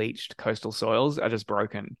out, leached coastal soils are just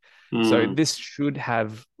broken. So this should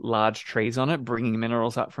have large trees on it, bringing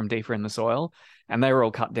minerals up from deeper in the soil. And they were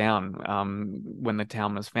all cut down when the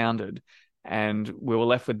town was founded. And we were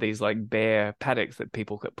left with these like bare paddocks that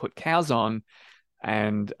people could put cows on.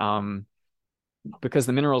 And because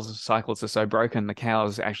the mineral cycles are so broken, the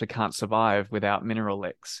cows actually can't survive without mineral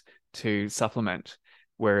licks to supplement.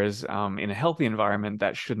 Whereas in a healthy environment,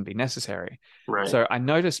 that shouldn't be necessary. Right. So I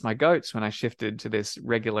noticed my goats, when I shifted to this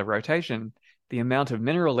regular rotation, the amount of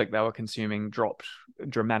mineral lick they were consuming dropped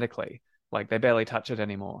dramatically. Like they barely touch it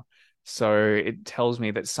anymore. So it tells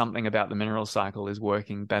me that something about the mineral cycle is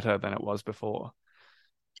working better than it was before.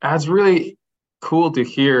 That's really cool to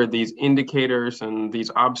hear these indicators and these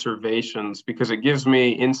observations, because it gives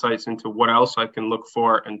me insights into what else I can look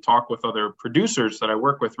for and talk with other producers that I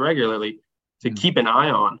work with regularly to keep an eye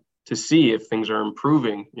on, to see if things are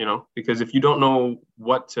improving, because if you don't know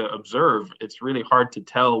what to observe, it's really hard to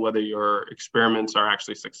tell whether your experiments are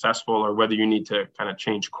actually successful or whether you need to kind of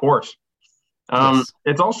change course. Yes.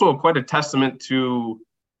 It's also quite a testament to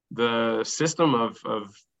the system of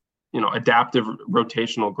adaptive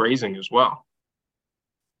rotational grazing as well.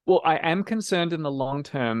 Well, I am concerned in the long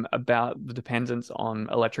term about the dependence on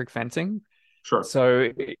electric fencing. Sure.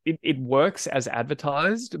 So it works as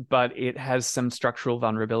advertised, but it has some structural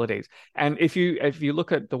vulnerabilities. And if you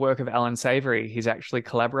look at the work of Alan Savory, he's actually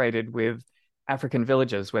collaborated with African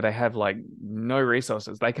villages where they have like no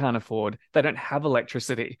resources. They can't afford, they don't have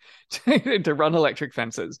electricity to run electric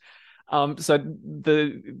fences. So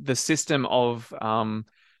the system of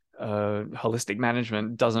holistic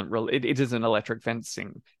management doesn't really, it isn't electric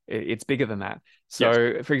fencing. It's bigger than that.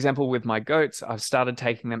 So for example, with my goats, I've started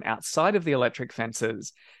taking them outside of the electric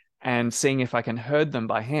fences and seeing if I can herd them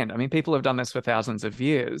by hand. I mean, people have done this for thousands of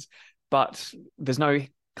years, but there's no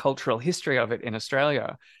cultural history of it in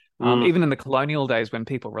Australia. Even in the colonial days when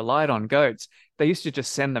people relied on goats, they used to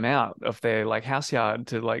just send them out of their like house yard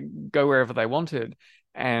to like go wherever they wanted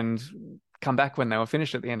and come back when they were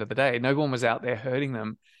finished at the end of the day. No one was out there herding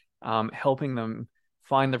them, helping them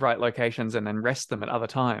find the right locations and then rest them at other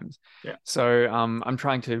times. So I'm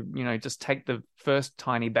trying to, just take the first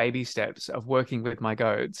tiny baby steps of working with my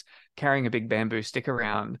goats, carrying a big bamboo stick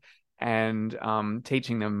around and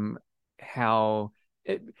teaching them how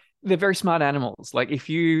they're very smart animals. Like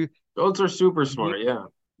Goats are super smart.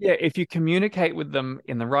 If you communicate with them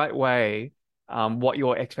in the right way, what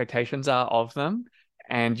your expectations are of them,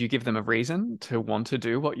 and you give them a reason to want to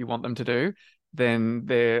do what you want them to do, then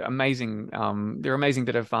they're amazing. They're amazing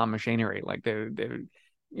bit of farm machinery. Like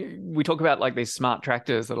we talk about like these smart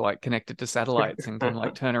tractors that are like connected to satellites and can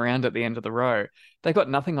like turn around at the end of the row. They got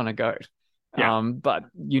nothing on a goat. But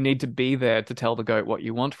you need to be there to tell the goat what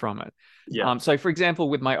you want from it. So for example,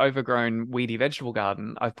 with my overgrown weedy vegetable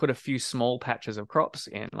garden, I've put a few small patches of crops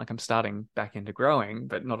in, like I'm starting back into growing,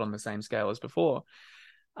 but not on the same scale as before.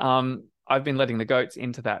 I've been letting the goats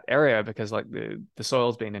into that area because like the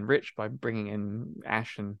soil's been enriched by bringing in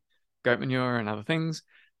ash and goat manure and other things.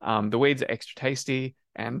 The weeds are extra tasty,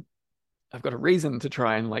 and I've got a reason to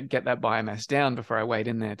try and like get that biomass down before I wade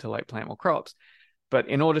in there to like plant more crops. But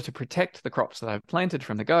in order to protect the crops that I've planted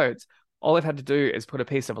from the goats, all I've had to do is put a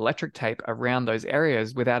piece of electric tape around those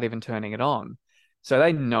areas without even turning it on. So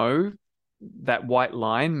they know that white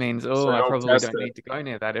line means, I probably don't need to go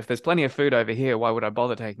near that. If there's plenty of food over here, why would I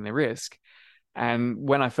bother taking the risk? And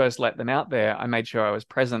when I first let them out there, I made sure I was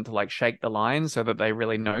present to like shake the line so that they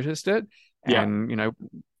really noticed it and,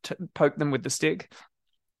 poke them with the stick.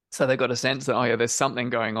 So they got a sense that, there's something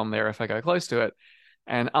going on there if I go close to it.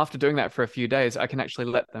 And after doing that for a few days, I can actually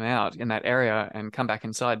let them out in that area and come back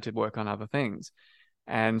inside to work on other things.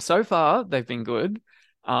 And so far, they've been good.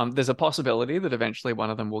 There's a possibility that eventually one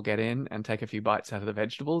of them will get in and take a few bites out of the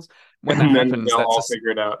vegetables. When that happens, they'll all figure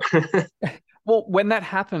it out. Well, when that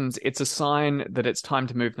happens, it's a sign that it's time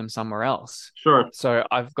to move them somewhere else. Sure. So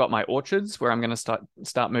I've got my orchards where I'm going to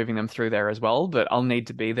start moving them through there as well, but I'll need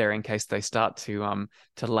to be there in case they start to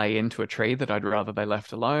lay into a tree that I'd rather they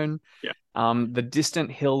left alone. The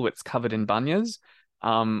distant hill that's covered in bunyias,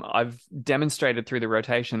 I've demonstrated through the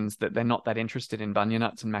rotations that they're not that interested in bunya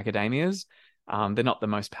nuts and macadamias. They're not the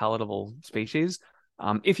most palatable species.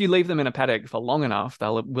 If you leave them in a paddock for long enough,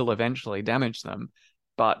 will eventually damage them.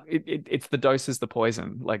 But it's the dose is the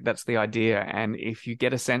poison. Like that's the idea. And if you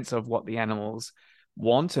get a sense of what the animals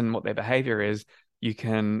want and what their behavior is, you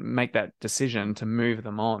can make that decision to move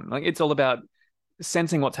them on. Like, it's all about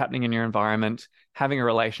sensing what's happening in your environment, having a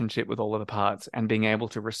relationship with all of the parts, and being able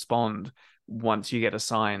to respond once you get a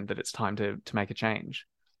sign that it's time to make a change.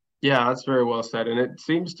 Yeah, that's very well said. And it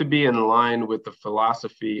seems to be in line with the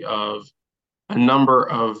philosophy of a number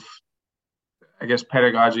of, I guess,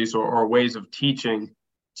 pedagogies or ways of teaching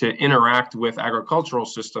to interact with agricultural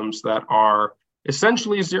systems that are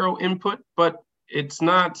essentially zero input, but it's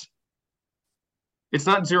not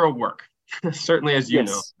zero work, certainly, as you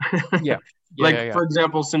know. Yes. Yeah. Like, for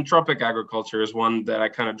example, syntropic agriculture is one that I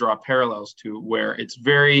kind of draw parallels to, where it's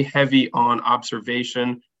very heavy on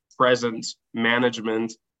observation, presence,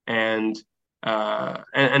 management, and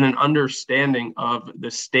an understanding of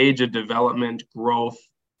the stage of development, growth,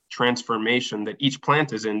 transformation that each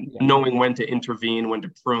plant is in, knowing when to intervene, when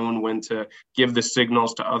to prune, when to give the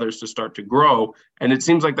signals to others to start to grow. And it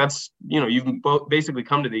seems like that's, you've both basically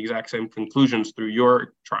come to the exact same conclusions through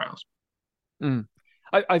your trials.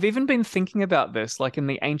 I've even been thinking about this, like in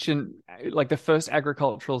the ancient, like the first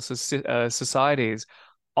agricultural societies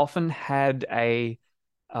often had a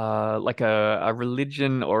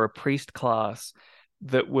religion or a priest class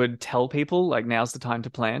that would tell people, like, now's the time to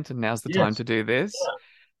plant and now's the time to do this.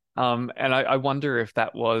 And I wonder if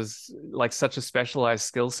that was like such a specialized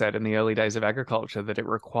skill set in the early days of agriculture that it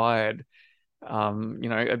required,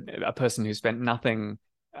 a person who spent nothing,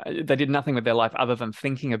 they did nothing with their life other than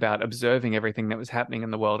thinking about observing everything that was happening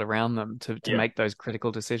in the world around them to make those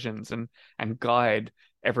critical decisions and guide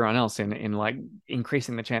everyone else in like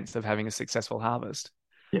increasing the chance of having a successful harvest.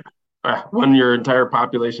 Yeah. When your entire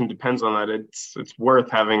population depends on that, it's worth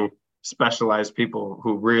having specialized people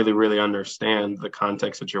who really, really understand the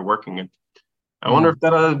context that you're working in. I wonder if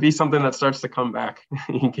that'll be something that starts to come back.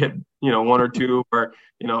 You get, one or two, or,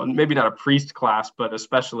 maybe not a priest class, but a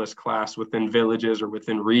specialist class within villages or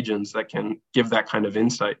within regions that can give that kind of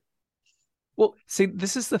insight. Well, see,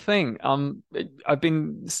 this is the thing. I've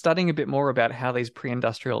been studying a bit more about how these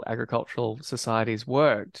pre-industrial agricultural societies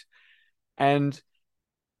worked. And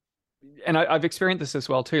I've experienced this as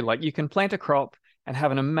well too. Like, you can plant a crop and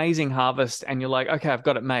have an amazing harvest, and you're like, okay, I've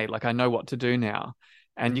got it made. Like, I know what to do now.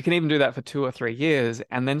 And you can even do that for 2 or 3 years,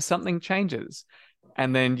 and then something changes.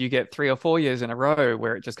 And then you get 3 or 4 years in a row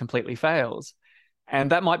where it just completely fails.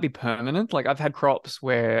 And that might be permanent. Like, I've had crops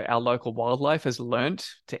where our local wildlife has learnt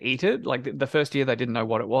to eat it. Like, the first year they didn't know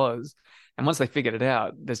what it was. And once they figured it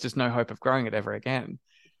out, there's just no hope of growing it ever again.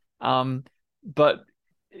 But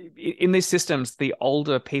in these systems, the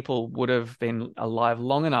older people would have been alive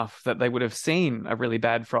long enough that they would have seen a really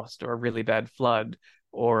bad frost or a really bad flood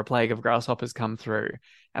or a plague of grasshoppers come through,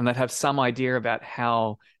 and they'd have some idea about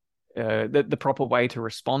how the proper way to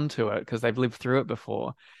respond to it because they've lived through it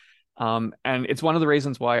before. And it's one of the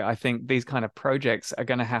reasons why I think these kind of projects are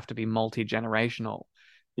going to have to be multi-generational.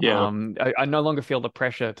 Yeah. I no longer feel the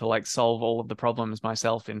pressure to like solve all of the problems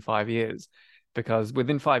myself in 5 years, because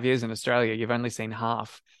within 5 years in Australia, you've only seen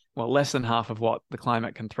less than half of what the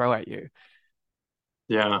climate can throw at you.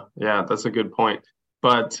 Yeah, that's a good point.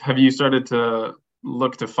 But have you started to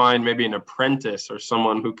look to find maybe an apprentice or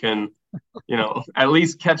someone who can, at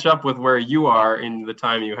least catch up with where you are in the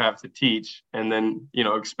time you have to teach, and then,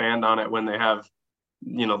 expand on it when they have,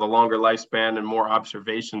 the longer lifespan and more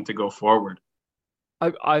observation to go forward?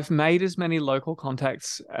 I've made as many local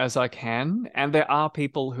contacts as I can, and there are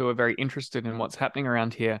people who are very interested in what's happening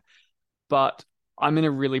around here, but I'm in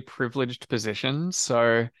a really privileged position.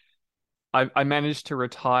 So I managed to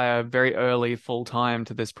retire very early full time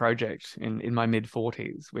to this project in my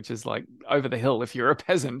mid-40s, which is like over the hill if you're a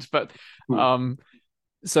peasant. But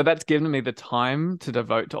so that's given me the time to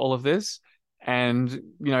devote to all of this. And,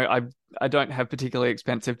 I don't have particularly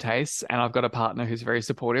expensive tastes, and I've got a partner who's very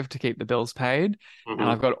supportive to keep the bills paid. And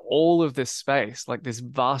I've got all of this space, like this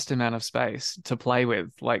vast amount of space to play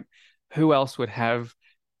with. Like, who else would have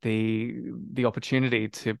the opportunity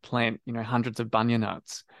to plant, hundreds of bunya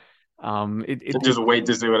nuts? Just wait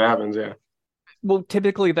to see what happens. Yeah. Well,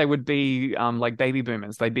 typically they would be like baby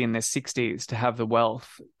boomers. They'd be in their 60s to have the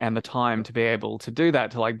wealth and the time to be able to do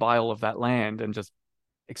that, to like buy all of that land and just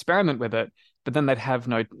experiment with it. But then they'd have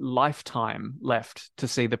no lifetime left to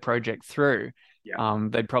see the project through.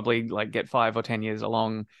 They'd probably like get 5 or 10 years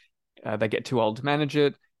along. They get too old to manage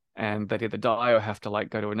it, and they'd either die or have to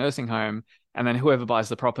like go to a nursing home. And then whoever buys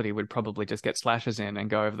the property would probably just get slashes in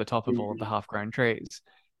and go over the top of all of the half-grown trees.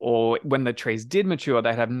 Or when the trees did mature,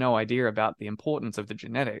 they'd have no idea about the importance of the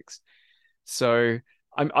genetics. So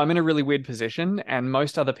I'm in a really weird position, and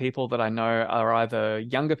most other people that I know are either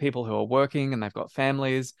younger people who are working and they've got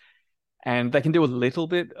families, and they can do a little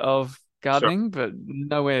bit of gardening, but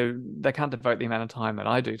nowhere, they can't devote the amount of time that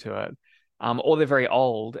I do to it. Or they're very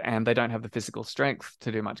old and they don't have the physical strength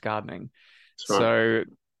to do much gardening. Sure.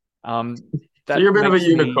 So So you're a bit of a makes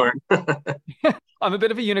me unicorn. I'm a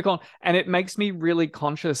bit of a unicorn, and it makes me really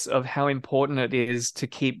conscious of how important it is to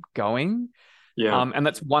keep going. Yeah. And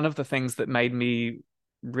that's one of the things that made me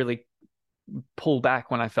really pull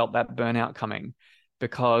back when I felt that burnout coming.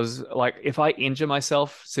 Because like if I injure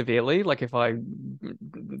myself severely, like if I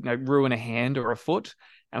ruin a hand or a foot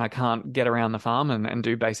and I can't get around the farm and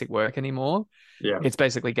do basic work anymore, Yeah. it's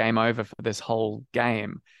basically game over for this whole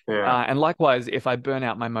game. Yeah. And likewise, if I burn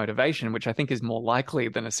out my motivation, which I think is more likely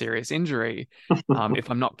than a serious injury, if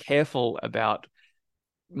I'm not careful about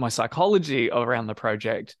my psychology around the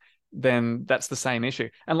project, then that's the same issue.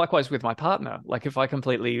 And likewise with my partner, like if I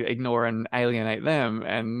completely ignore and alienate them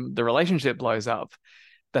and the relationship blows up,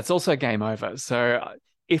 that's also game over. So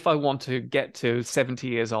if I want to get to 70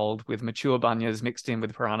 years old with mature bunyas mixed in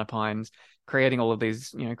with piranha pines, creating all of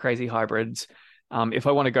these, crazy hybrids, if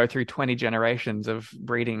I want to go through 20 generations of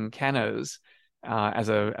breeding cannas as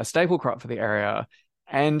a staple crop for the area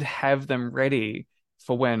and have them ready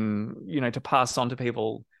for when, to pass on to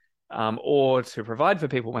people or to provide for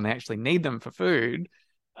people when they actually need them for food,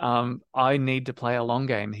 I need to play a long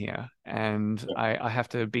game here. And I have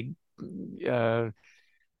to be,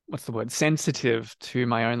 sensitive to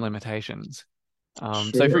my own limitations.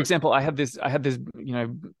 So for example, I had this,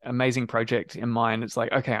 amazing project in mind. It's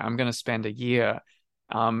like, okay, I'm going to spend a year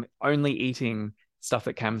only eating stuff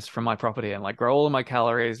that comes from my property and like grow all of my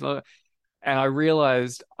calories. And I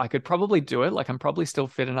realized I could probably do it. Like I'm probably still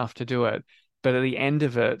fit enough to do it. But at the end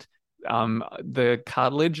of it, the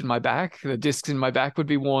cartilage in my back, the discs in my back would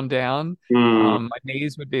be worn down. My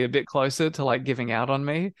knees would be a bit closer to like giving out on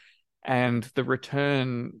me. And the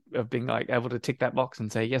return of being like able to tick that box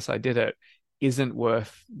and say, yes, I did it, isn't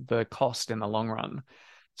worth the cost in the long run.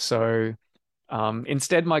 So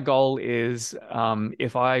instead, my goal is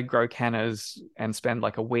if I grow cannas and spend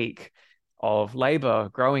like a week of labor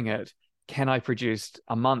growing it, can I produce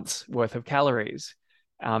a month's worth of calories?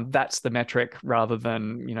 That's the metric rather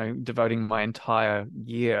than, devoting my entire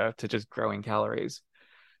year to just growing calories.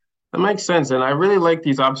 That makes sense. And I really like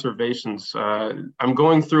these observations. I'm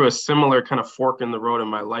going through a similar kind of fork in the road in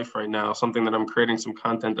my life right now, something that I'm creating some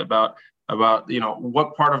content about,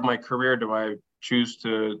 what part of my career do I choose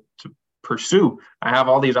to pursue? I have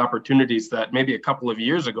all these opportunities that maybe a couple of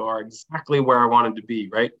years ago are exactly where I wanted to be,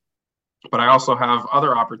 right? But I also have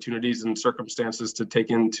other opportunities and circumstances to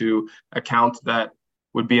take into account that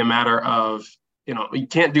would be a matter of, you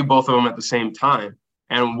can't do both of them at the same time.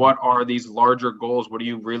 And what are these larger goals? What are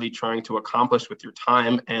you really trying to accomplish with your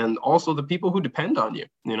time? And also the people who depend on you,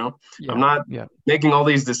 I'm not making all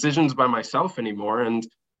these decisions by myself anymore. And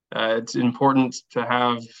it's important to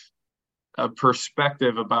have a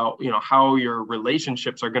perspective about, how your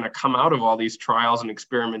relationships are going to come out of all these trials and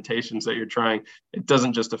experimentations that you're trying. It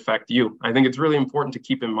doesn't just affect you. I think it's really important to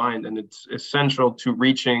keep in mind, and it's essential to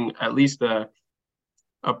reaching at least a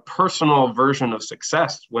personal version of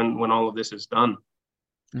success when all of this is done.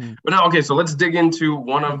 But now, okay, so let's dig into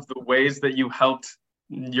one of the ways that you helped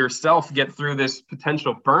yourself get through this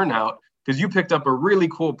potential burnout, because you picked up a really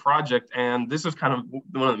cool project. And this is kind of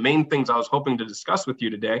one of the main things I was hoping to discuss with you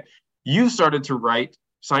today. You started to write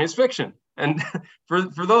science fiction. And for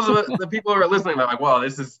those of the people who are listening, they're like, well,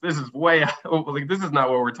 this is way like, this is not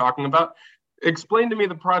what we're talking about. Explain to me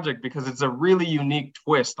the project, because it's a really unique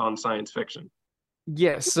twist on science fiction.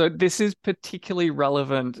 Yes, so this is particularly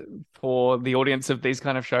relevant for the audience of these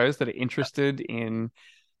kind of shows that are interested in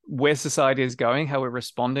where society is going, how we're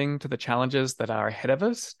responding to the challenges that are ahead of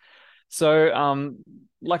us. So,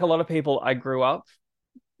 like a lot of people, I grew up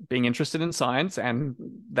being interested in science and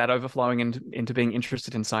that overflowing into being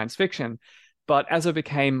interested in science fiction. But as I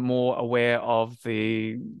became more aware of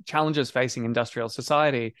the challenges facing industrial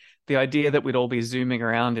society, the idea that we'd all be zooming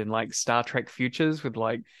around in like Star Trek futures with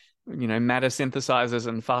like, matter synthesizers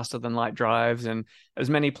and faster than light drives and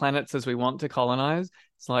as many planets as we want to colonize.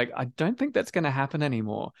 It's like, I don't think that's going to happen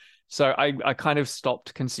anymore. So I kind of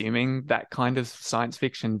stopped consuming that kind of science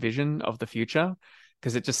fiction vision of the future,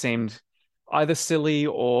 because it just seemed either silly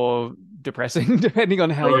or depressing, depending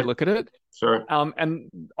on how you look at it. Sure. And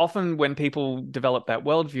often when people develop that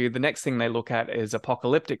worldview, the next thing they look at is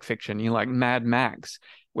apocalyptic fiction, like Mad Max,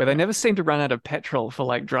 where they never seem to run out of petrol for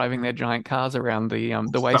like driving their giant cars around the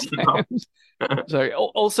wasteland. So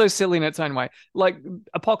also silly in its own way. Like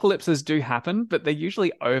apocalypses do happen, but they're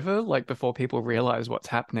usually over like before people realize what's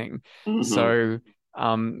happening. So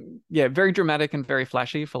very dramatic and very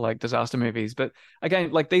flashy for like disaster movies. But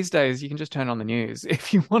again, like these days, you can just turn on the news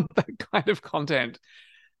if you want that kind of content.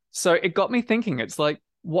 So it got me thinking, it's like,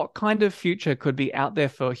 what kind of future could be out there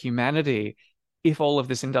for humanity if all of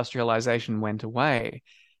this industrialization went away?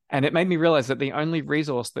 And it made me realize that the only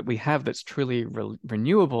resource that we have that's truly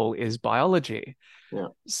renewable is biology. Yeah.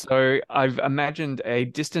 So I've imagined a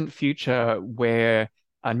distant future where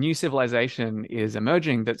a new civilization is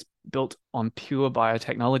emerging that's built on pure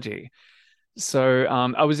biotechnology. So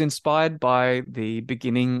I was inspired by the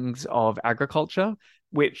beginnings of agriculture,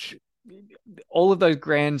 which all of those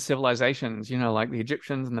grand civilizations, like the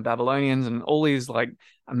Egyptians and the Babylonians and all these like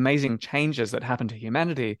amazing changes that happened to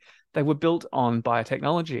humanity, they were built on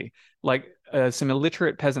biotechnology. Like some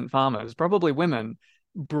illiterate peasant farmers, probably women,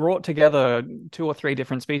 brought together two or three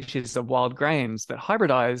different species of wild grains that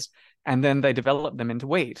hybridized, and then they developed them into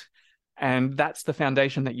wheat. And that's the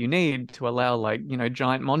foundation that you need to allow like,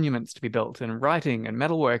 giant monuments to be built and writing and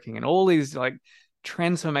metalworking and all these like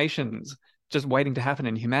transformations just waiting to happen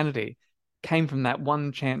in humanity came from that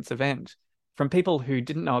one chance event from people who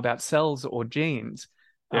didn't know about cells or genes.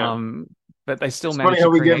 Yeah. But they still It's funny managed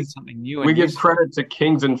how to create something new we and give useful. credit to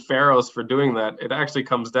kings and pharaohs for doing that. It actually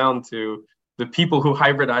comes down to the people who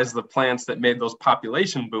hybridized the plants that made those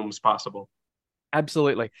population booms possible.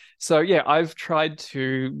 Absolutely. So yeah, I've tried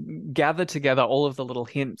to gather together all of the little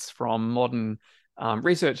hints from modern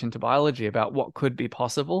research into biology about what could be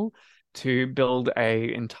possible to build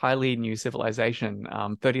a entirely new civilization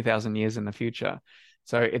 30,000 years in the future.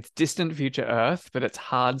 So it's distant future Earth, but it's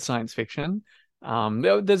hard science fiction.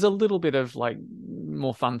 There's a little bit of like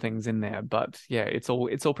more fun things in there, but yeah, it's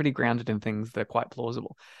all pretty grounded in things that are quite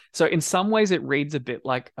plausible. So in some ways, it reads a bit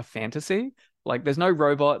like a fantasy. Like there's no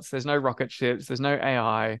robots, there's no rocket ships, there's no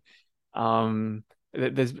AI.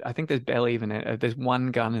 I think there's barely even there's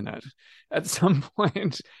one gun in it at some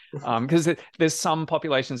point. Because there's some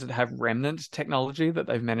populations that have remnant technology that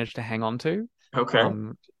they've managed to hang on to. Okay.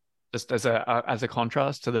 Just as a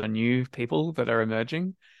contrast to the new people that are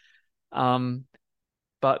emerging.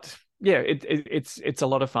 But yeah, it's a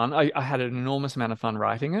lot of fun. I had an enormous amount of fun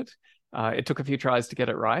writing it. It took a few tries to get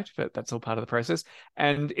it right, but that's all part of the process.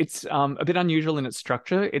 And it's a bit unusual in its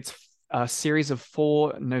structure. It's a series of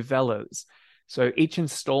 4 novellas. So each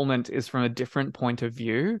installment is from a different point of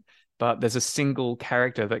view, but there's a single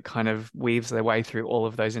character that kind of weaves their way through all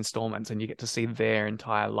of those installments, and you get to see their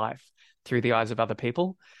entire life through the eyes of other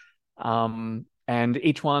people. And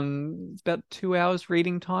each one is about 2 hours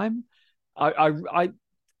reading time.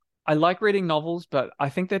 I like reading novels, but I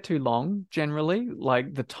think they're too long generally.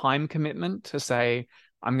 Like the time commitment to say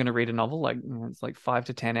I'm going to read a novel, like it's like 5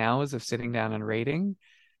 to 10 hours of sitting down and reading.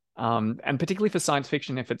 And particularly for science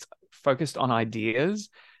fiction, if it's focused on ideas,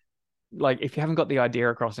 like if you haven't got the idea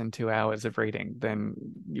across in 2 hours of reading, then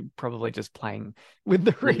you're probably just playing with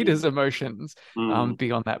the reader's emotions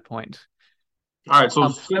beyond that point. All right, so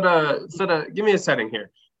give me a setting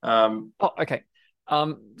here. Okay.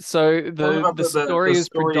 So Tell me about the story the is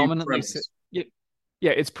story predominantly premise.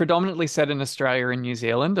 yeah, it's predominantly set in Australia and New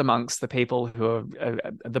Zealand amongst the people who are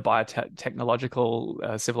the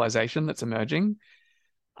biotechnological civilization that's emerging.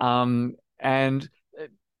 And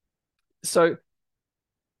so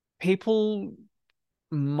people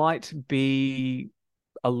might be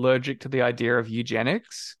allergic to the idea of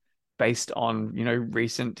eugenics based on,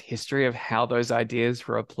 recent history of how those ideas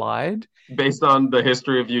were applied. Based on the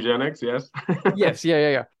history of eugenics, yes. Yes,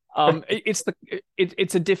 yeah.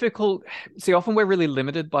 It's a difficult. See, often we're really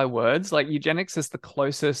limited by words. Like eugenics is the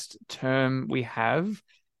closest term we have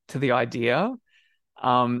to the idea,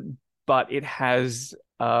 but it has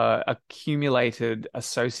accumulated,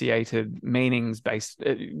 associated meanings based,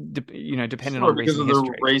 depending Sure, on because recent of the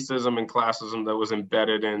history. racism and classism that was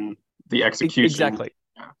embedded in the execution. Exactly.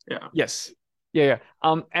 Yeah. Yes. Yeah.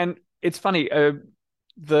 And it's funny.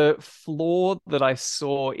 The flaw that I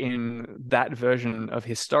saw in that version of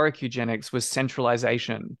historic eugenics was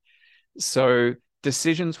centralization. So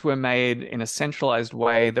decisions were made in a centralized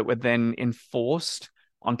way that were then enforced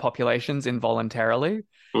on populations involuntarily.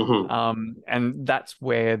 And that's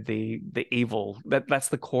where the evil, that's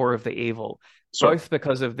the core of the evil, Sure. both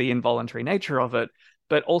because of the involuntary nature of it,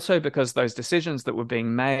 but also because those decisions that were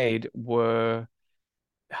being made were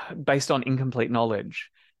based on incomplete knowledge.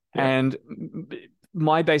 Yeah. And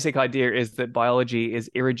my basic idea is that biology is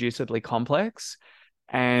irreducibly complex,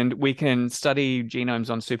 and we can study genomes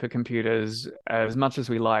on supercomputers as much as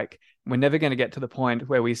we like. We're never going to get to the point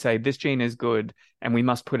where we say this gene is good and we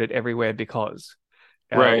must put it everywhere because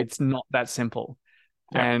Right. it's not that simple.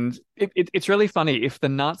 Yeah. And it's really funny. If the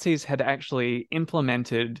Nazis had actually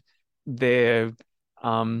implemented their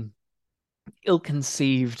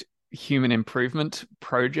ill-conceived human improvement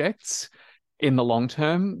projects in the long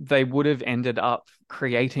term, they would have ended up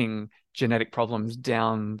creating genetic problems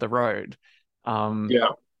down the road. Yeah.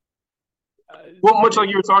 Well, much like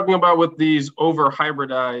you were talking about with these over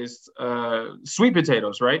hybridized sweet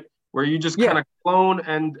potatoes, right? Where you just kind Yeah. of clone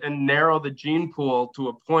and narrow the gene pool to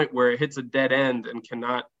a point where it hits a dead end and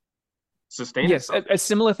cannot sustain Yes, itself. a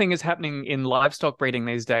similar thing is happening in livestock breeding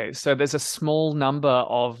these days. So there's a small number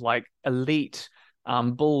of like elite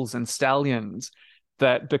bulls and stallions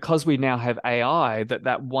that, because we now have AI,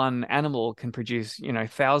 that one animal can produce,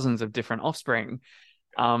 thousands of different offspring.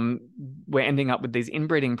 um, we're ending up with these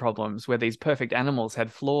inbreeding problems where these perfect animals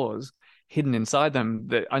had flaws hidden inside them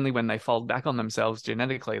that only when they fold back on themselves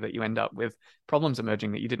genetically that you end up with problems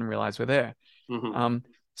emerging that you didn't realize were there. Mm-hmm.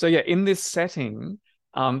 So yeah, in this setting,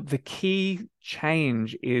 the key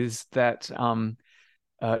change is that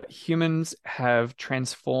humans have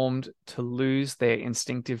transformed to lose their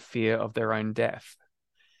instinctive fear of their own death.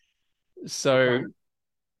 So Okay.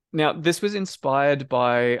 now, this was inspired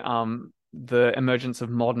by the emergence of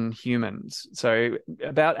modern humans. So,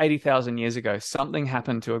 about 80,000 years ago, something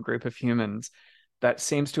happened to a group of humans that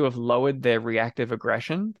seems to have lowered their reactive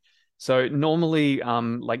aggression. So, normally,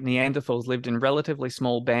 like Neanderthals lived in relatively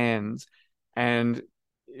small bands. And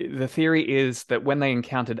the theory is that when they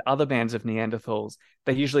encountered other bands of Neanderthals,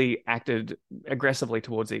 they usually acted aggressively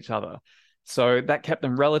towards each other. So, that kept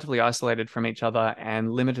them relatively isolated from each other and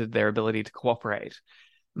limited their ability to cooperate.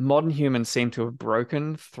 Modern humans seem to have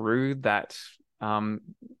broken through that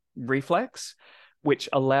reflex, which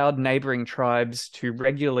allowed neighboring tribes to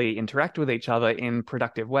regularly interact with each other in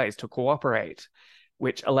productive ways, to cooperate,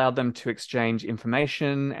 which allowed them to exchange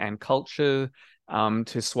information and culture,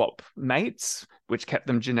 to swap mates, which kept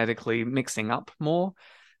them genetically mixing up more.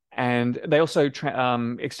 And they also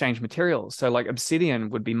exchange materials. So, like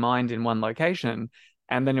obsidian would be mined in one location,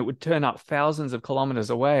 and then it would turn up thousands of kilometers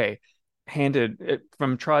away, handed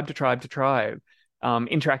from tribe to tribe to tribe,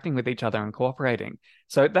 interacting with each other and cooperating.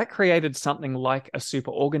 So that created something like a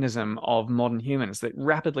superorganism of modern humans that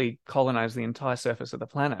rapidly colonized the entire surface of the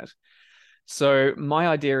planet. So my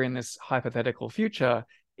idea in this hypothetical future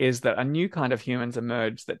is that a new kind of humans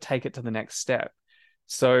emerge that take it to the next step.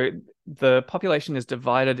 So the population is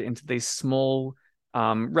divided into these small,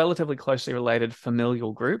 relatively closely related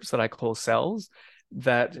familial groups that I call cells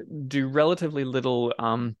that do relatively little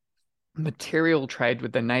material trade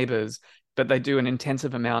with their neighbors, but they do an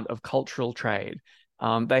intensive amount of cultural trade.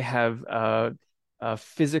 They have a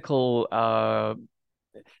physical.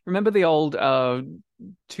 Remember the old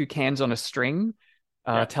two cans on a string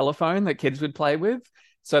Yeah. telephone that kids would play with?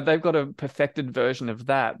 So they've got a perfected version of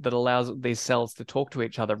that that allows these cells to talk to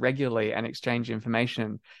each other regularly and exchange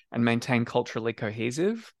information and maintain culturally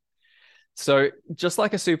cohesive. So just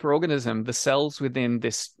like a superorganism, the cells within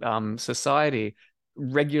this society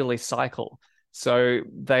regularly cycle. So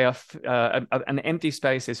they are an empty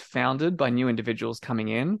space is founded by new individuals coming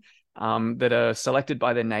in that are selected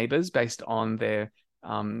by their neighbors based on their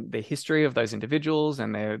history of those individuals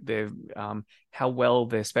and their how well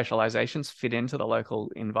their specializations fit into the local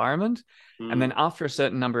environment. And then after a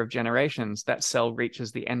certain number of generations, that cell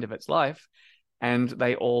reaches the end of its life, and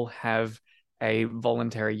they all have a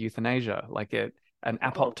voluntary euthanasia, like an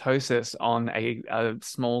apoptosis on a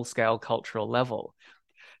small scale cultural level.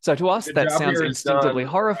 So to us, The that job sounds here is done. instinctively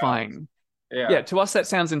horrifying. Yeah, Yeah. to us that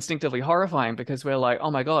sounds instinctively horrifying because we're like,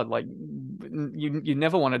 oh my God, like you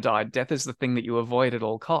never want to die. Death is the thing that you avoid at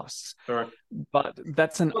all costs. Sure. But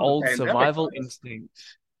that's an Well, the old pandemic survival does.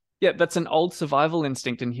 instinct. Yeah, that's an old survival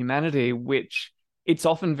instinct in humanity, which it's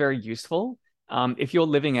often very useful. If you're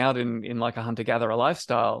living out in like a hunter-gatherer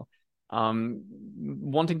lifestyle,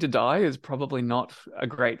 wanting to die is probably not a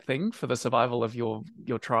great thing for the survival of your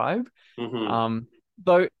tribe. Mm-hmm.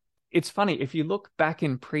 Though it's funny, if you look back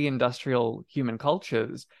in pre-industrial human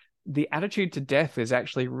cultures, the attitude to death is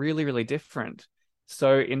actually really, really different.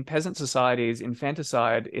 So in peasant societies,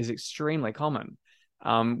 infanticide is extremely common.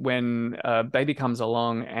 When a baby comes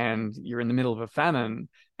along and you're in the middle of a famine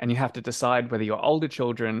and you have to decide whether your older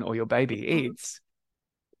children or your baby eats,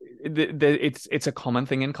 it's a common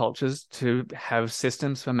thing in cultures to have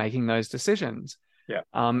systems for making those decisions. Yeah.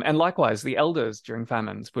 And likewise, the elders during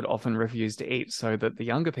famines would often refuse to eat so that the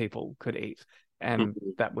younger people could eat, and Mm-hmm.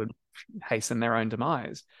 that would hasten their own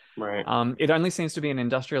demise. Right. It only seems to be an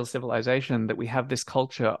industrial civilization that we have this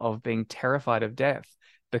culture of being terrified of death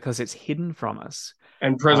because it's hidden from us.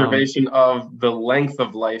 And preservation of the length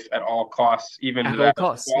of life at all costs, even At all that of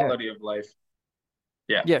costs, yeah. quality of life.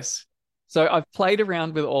 Yeah. Yes. So I've played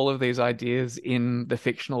around with all of these ideas in the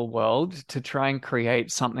fictional world to try and create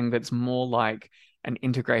something that's more like an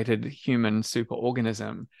integrated human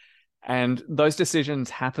superorganism. And those decisions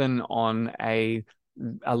happen on a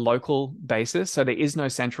a local basis. So there is no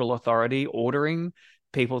central authority ordering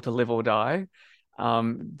people to live or die.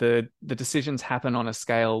 The decisions happen on a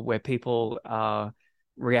scale where people are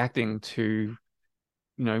reacting to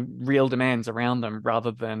real demands around them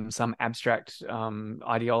rather than some abstract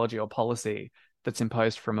ideology or policy that's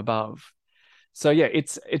imposed from above. So yeah,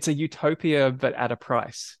 it's a utopia, but at a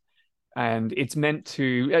price. And it's meant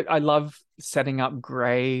to, I love setting up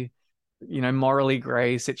gray, morally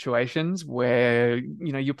gray situations where,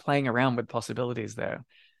 you're playing around with possibilities there.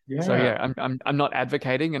 Yeah. So yeah, I'm not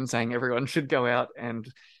advocating and saying everyone should go out and,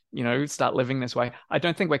 start living this way. I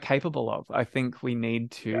don't think we're capable of. I think we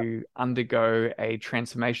need to undergo a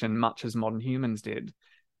transformation, much as modern humans did,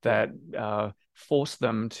 that force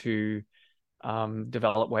them to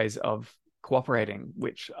develop ways of cooperating,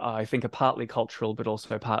 which I think are partly cultural, but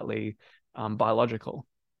also partly biological.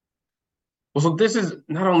 Well, so this is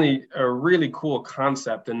not only a really cool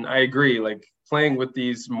concept, and I agree, like playing with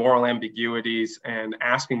these moral ambiguities and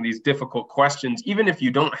asking these difficult questions, even if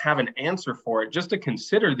you don't have an answer for it, just to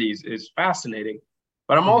consider these is fascinating.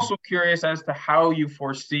 But I'm also curious as to how you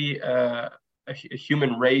foresee a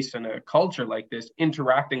human race and a culture like this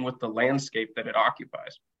interacting with the landscape that it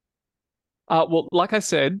occupies. Well, like I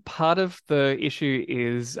said, part of the issue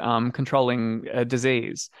is controlling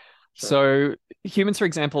disease. Sure. So humans, for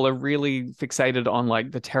example, are really fixated on like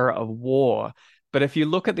the terror of war. But if you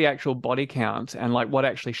look at the actual body count and like what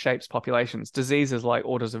actually shapes populations, disease is like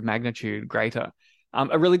orders of magnitude greater.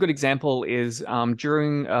 A really good example is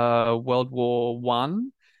during World War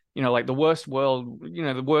One, like the worst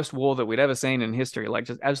war that we'd ever seen in history, like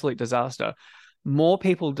just absolute disaster. More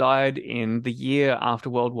people died in the year after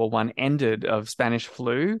World War One ended of Spanish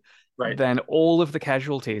flu than all of the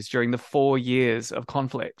casualties during the 4 years of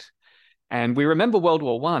conflict. And we remember World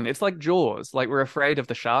War One. It's like Jaws. Like we're afraid of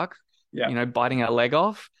the shark, biting our leg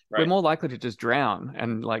off. We're more likely to just drown.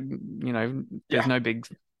 And like, there's no big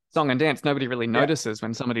song and dance. Nobody really notices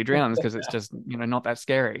when somebody drowns because it's just, not that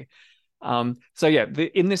scary. So yeah,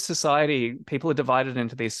 in this society, people are divided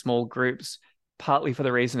into these small groups, partly for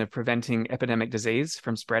the reason of preventing epidemic disease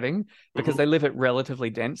from spreading, because they live at relatively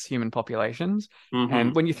dense human populations.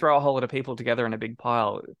 And when you throw a whole lot of people together in a big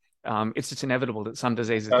pile, it's just inevitable that some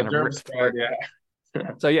disease is going to rip through.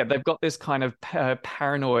 So yeah, they've got this kind of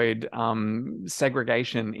paranoid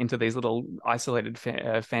segregation into these little isolated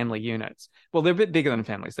family units. Well, they're a bit bigger than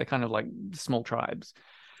families. They're kind of like small tribes.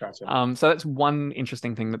 Gotcha. So that's one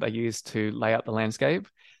interesting thing that they use to lay out the landscape.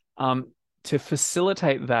 To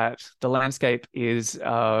facilitate that, the landscape is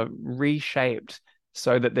reshaped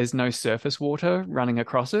so that there's no surface water running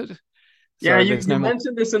across it. Yeah, you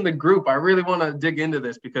mentioned this in the group. I really want to dig into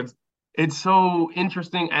this because it's so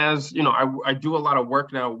interesting. As you know, I do a lot of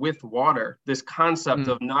work now with water. This concept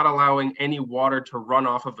of not allowing any water to run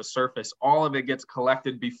off of a surface. All of it gets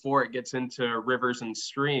collected before it gets into rivers and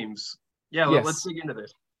streams. Yeah, let's dig into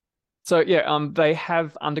this. So yeah, they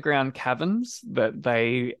have underground caverns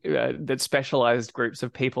that specialized groups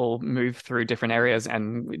of people move through different areas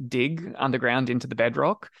and dig underground into the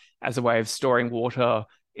bedrock as a way of storing water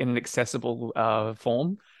in an accessible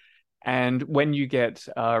form. And when you get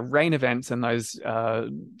rain events and those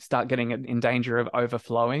start getting in danger of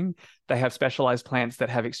overflowing, they have specialized plants that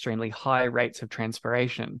have extremely high rates of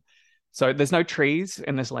transpiration. So there's no trees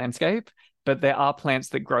in this landscape, but there are plants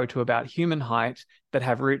that grow to about human height that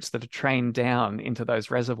have roots that are trained down into those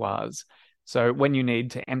reservoirs. So when you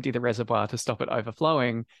need to empty the reservoir to stop it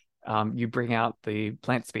overflowing, you bring out the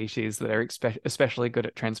plant species that are especially good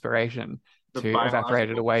at transpiration to evaporate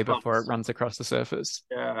it away before it runs across the surface.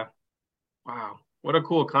 Yeah. Wow. What a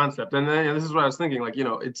cool concept. And then this is what I was thinking, like,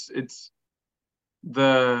 it's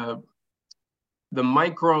the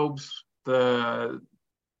microbes, the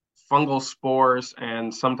fungal spores,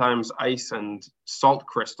 and sometimes ice and salt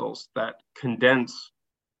crystals that condense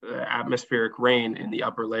atmospheric rain in the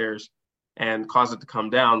upper layers and cause it to come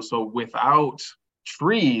down. So without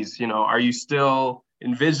trees, are you still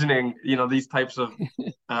envisioning, these types of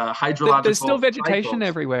hydrological There's still vegetation cycles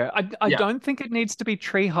everywhere. I don't think it needs to be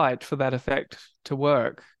tree height for that effect to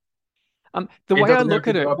work. The way I look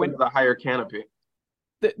at it, when the higher canopy.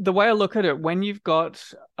 The way I look at it, when you've got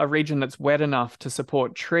a region that's wet enough to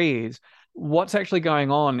support trees, what's actually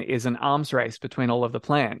going on is an arms race between all of the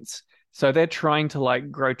plants. So they're trying to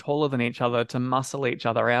like grow taller than each other to muscle each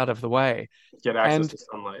other out of the way. Get access to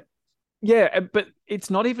sunlight. Yeah, but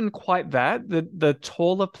it's not even quite that. The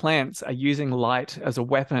taller plants are using light as a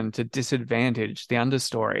weapon to disadvantage the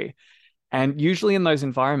understory. And usually in those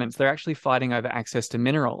environments, they're actually fighting over access to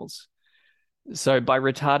minerals. So by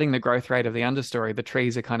retarding the growth rate of the understory, the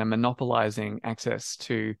trees are kind of monopolizing access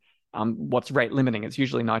to what's rate limiting. It's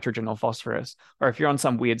usually nitrogen or phosphorus, or if you're on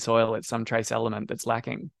some weird soil, it's some trace element that's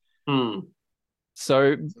lacking. Hmm.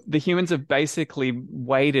 So the humans have basically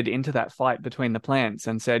waded into that fight between the plants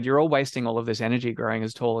and said, "You're all wasting all of this energy growing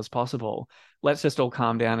as tall as possible. Let's just all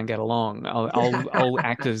calm down and get along. I'll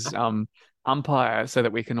act as umpire so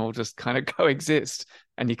that we can all just kind of coexist,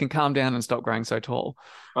 and you can calm down and stop growing so tall."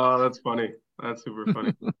 Oh, that's funny. That's super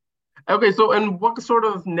funny. Okay, so and what sort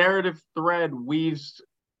of narrative thread weaves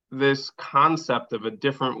this concept of a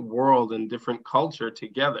different world and different culture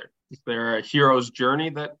together? Is there a hero's journey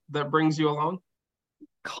that brings you along?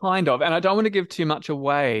 Kind of. And I don't want to give too much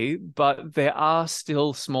away, but there are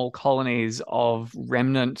still small colonies of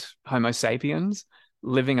remnant Homo sapiens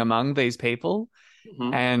living among these people.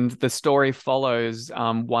 Mm-hmm. And the story follows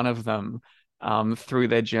one of them through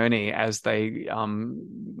their journey as they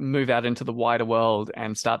move out into the wider world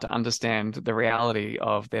and start to understand the reality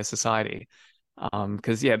of their society.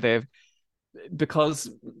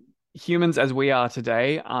 Because humans as we are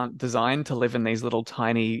today aren't designed to live in these little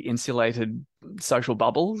tiny insulated social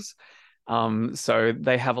bubbles. So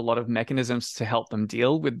they have a lot of mechanisms to help them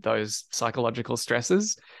deal with those psychological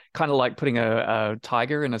stresses, kind of like putting a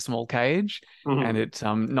tiger in a small cage and it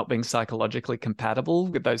not being psychologically compatible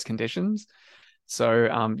with those conditions.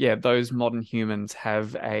 So those modern humans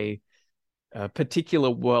have a particular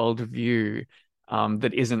worldview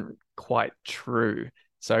that isn't quite true.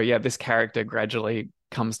 So yeah, this character gradually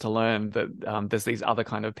comes to learn that there's these other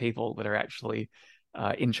kind of people that are actually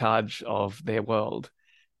in charge of their world.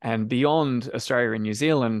 And beyond Australia and New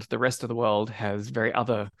Zealand, the rest of the world has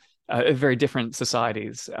very different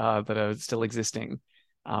societies that are still existing.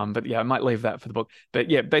 But yeah, I might leave that for the book. But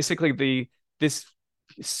yeah, basically this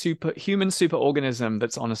human superorganism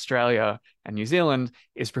that's on Australia and New Zealand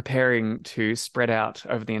is preparing to spread out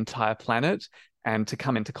over the entire planet and to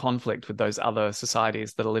come into conflict with those other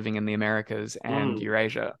societies that are living in the Americas and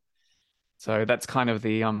Eurasia. So that's kind of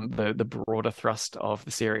the broader thrust of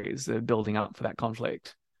the series, building up for that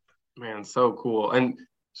conflict. Man, so cool. And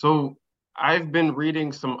so I've been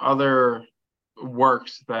reading some other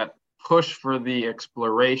works that push for the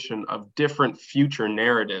exploration of different future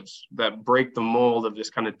narratives that break the mold of this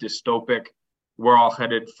kind of dystopic, we're all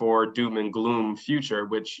headed for doom and gloom future,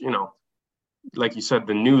 which, like you said,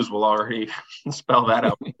 the news will already spell that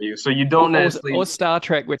out for you. So you don't necessarily... Or Star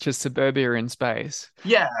Trek, which is suburbia in space.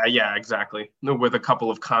 Yeah, exactly. With a couple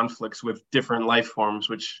of conflicts with different life forms,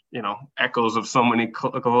 which, echoes of so many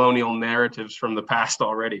colonial narratives from the past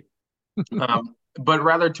already. But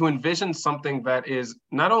rather to envision something that is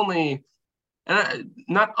not only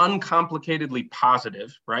not uncomplicatedly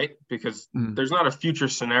positive, right? Because there's not a future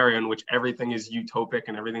scenario in which everything is utopic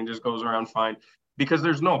and everything just goes around fine, because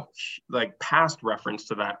there's no like past reference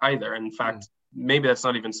to that either. And in fact, maybe that's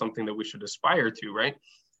not even something that we should aspire to, right?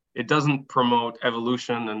 It doesn't promote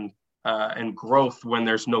evolution and growth when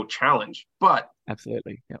there's no challenge. But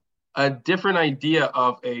absolutely, yeah. A different idea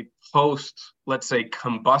of a post, let's say,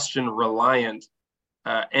 combustion reliant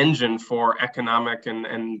engine for economic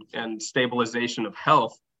and stabilization of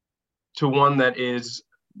health, to one that is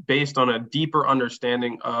based on a deeper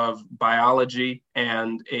understanding of biology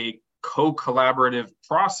and a co-collaborative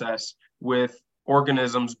process with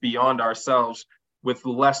organisms beyond ourselves, with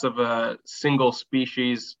less of a single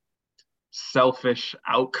species selfish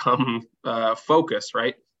outcome focus,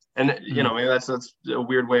 right? And maybe that's a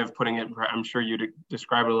weird way of putting it. I'm sure you'd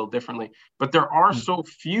describe it a little differently, but there are so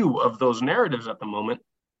few of those narratives at the moment.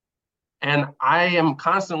 And I am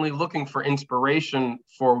constantly looking for inspiration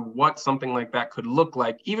for what something like that could look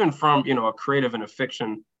like, even from, a creative and a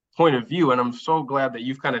fiction point of view. And I'm so glad that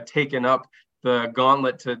you've kind of taken up the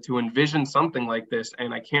gauntlet to envision something like this.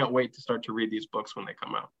 And I can't wait to start to read these books when they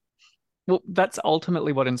come out. Well, that's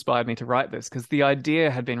ultimately what inspired me to write this, because the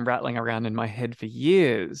idea had been rattling around in my head for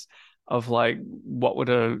years of like, what would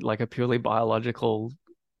a purely biological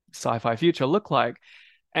sci-fi future look like?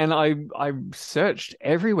 And I searched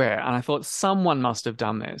everywhere and I thought someone must have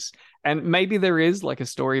done this. And maybe there is like a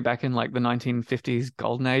story back in like the 1950s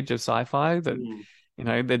golden age of sci-fi that,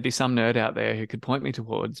 there'd be some nerd out there who could point me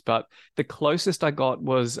towards. But the closest I got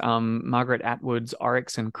was Margaret Atwood's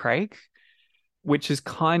Oryx and Crake, which is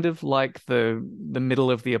kind of like the middle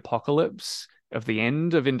of the apocalypse of the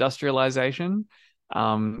end of industrialization,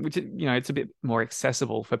 which, it's a bit more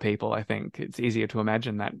accessible for people. I think it's easier to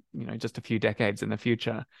imagine that, just a few decades in the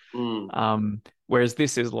future. Whereas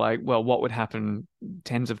this is like, well, what would happen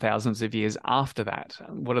tens of thousands of years after that?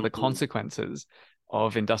 What are the consequences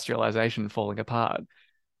of industrialization falling apart?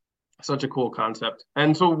 Such a cool concept.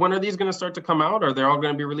 And so when are these going to start to come out? Are they all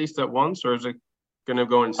going to be released at once, or is it going to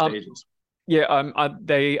go in stages? Yeah,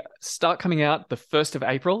 they start coming out the 1st of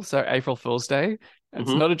April, so April Fool's Day. It's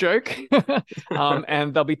not a joke.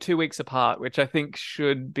 And they'll be 2 weeks apart, which I think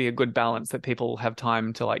should be a good balance that people have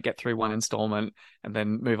time to like get through one installment and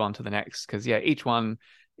then move on to the next. Because yeah, each one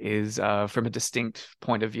is from a distinct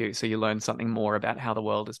point of view. So you learn something more about how the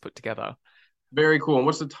world is put together. Very cool. And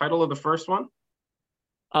what's the title of the first one?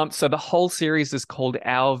 So the whole series is called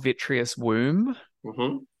Our Vitreous Womb.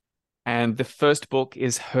 Mm-hmm. And the first book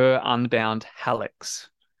is Her Unbound Hallex.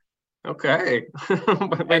 Okay.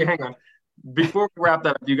 Wait, hang on. Before we wrap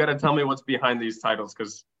that up, you got to tell me what's behind these titles,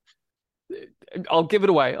 because I'll give it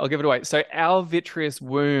away. So Our Vitreous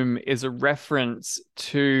Womb is a reference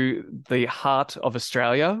to the heart of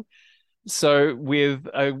Australia. So with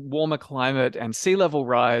a warmer climate and sea level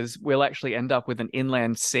rise, we'll actually end up with an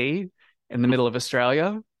inland sea in the middle of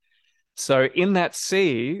Australia. So in that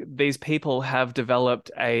sea, these people have developed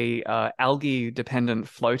a algae-dependent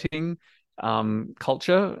floating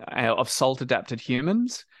culture of salt-adapted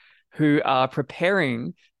humans who are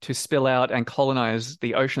preparing to spill out and colonize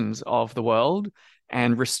the oceans of the world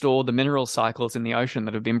and restore the mineral cycles in the ocean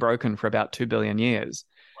that have been broken for about 2 billion years.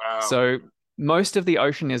 wow. So most of the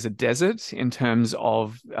ocean is a desert in terms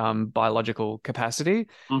of biological capacity.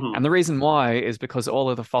 Mm-hmm. And the reason why is because all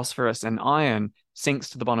of the phosphorus and iron sinks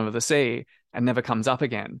to the bottom of the sea and never comes up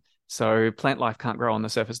again. So plant life can't grow on the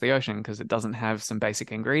surface of the ocean because it doesn't have some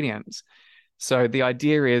basic ingredients. So the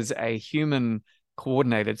idea is a human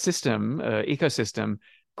coordinated system, ecosystem,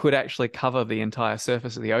 could actually cover the entire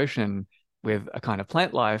surface of the ocean with a kind of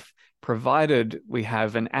plant life, provided we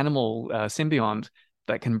have an animal symbiont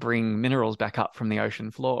that can bring minerals back up from the ocean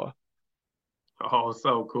floor. Oh,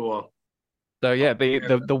 so cool. So yeah,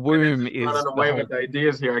 the womb is running away with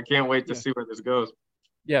ideas here. I can't wait to see where this goes.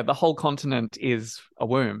 Yeah, the whole continent is a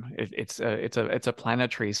womb. It's a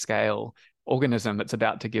planetary scale organism that's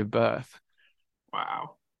about to give birth.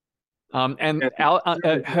 Wow. And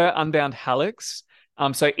her Unbound Hallex.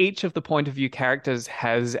 So each of the point of view characters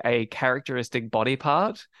has a characteristic body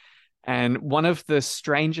part. And one of the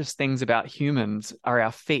strangest things about humans are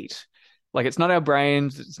our feet. Like, it's not our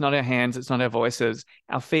brains, it's not our hands, it's not our voices.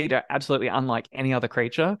 Our feet are absolutely unlike any other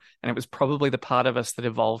creature. And it was probably the part of us that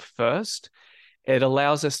evolved first. It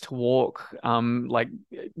allows us to walk, like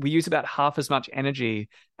we use about half as much energy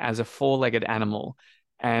as a four-legged animal.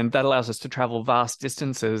 And that allows us to travel vast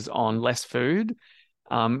distances on less food.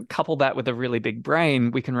 Couple that with a really big brain,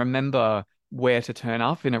 we can remember where to turn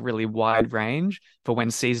up in a really wide range for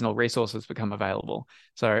when seasonal resources become available.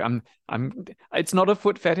 So it's not a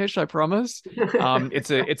foot fetish, I promise.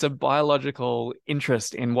 It's a biological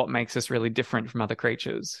interest in what makes us really different from other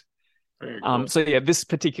creatures. Cool. So yeah, this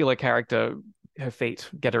particular character, her feet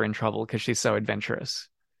get her in trouble because she's so adventurous.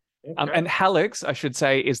 Okay. And Hallex, I should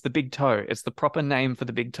say, is the big toe. It's the proper name for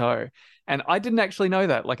the big toe. And I didn't actually know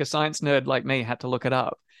that. Like, a science nerd like me had to look it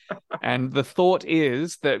up. And the thought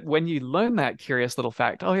is that when you learn that curious little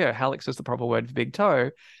fact, oh yeah, Hallex is the proper word for big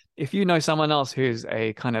toe. If you know someone else who's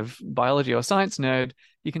a kind of biology or science nerd,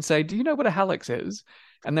 you can say, do you know what a Hallex is?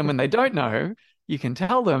 And then when they don't know, you can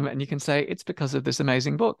tell them and you can say, it's because of this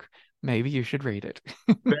amazing book. Maybe you should read it.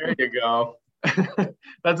 There you go.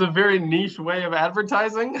 That's a very niche way of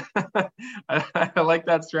advertising. I like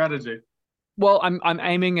that strategy. Well, I'm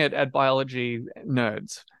aiming at biology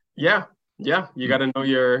nerds. Yeah. You got to know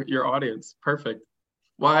your audience. Perfect.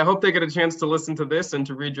 Well, I hope they get a chance to listen to this and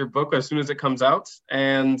to read your book as soon as it comes out.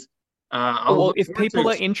 And if people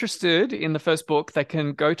are interested in the first book, they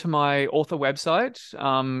can go to my author website,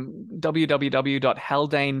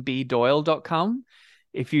 www.haldanebdoyle.com.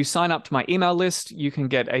 If you sign up to my email list, you can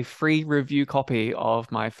get a free review copy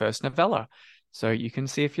of my first novella. So you can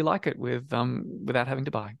see if you like it without having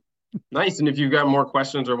to buy. Nice. And if you've got more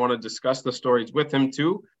questions or want to discuss the stories with him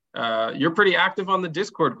too, you're pretty active on the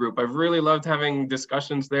Discord group. I've really loved having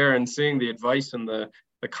discussions there and seeing the advice and the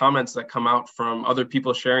comments that come out from other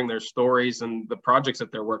people sharing their stories and the projects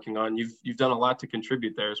that they're working on. You've done a lot to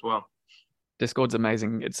contribute there as well. Discord's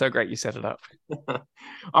amazing. It's so great you set it up.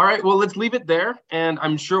 All right, well, let's leave it there. And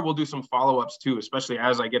I'm sure we'll do some follow-ups too, especially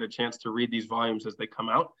as I get a chance to read these volumes as they come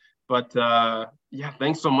out. But yeah,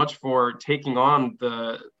 thanks so much for taking on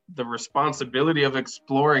the responsibility of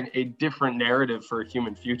exploring a different narrative for a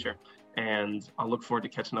human future. And I'll look forward to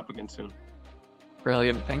catching up again soon.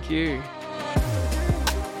 Brilliant. Thank you.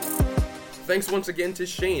 Thanks once again to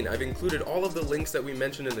Shane. I've included all of the links that we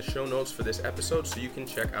mentioned in the show notes for this episode so you can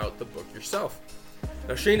check out the book yourself.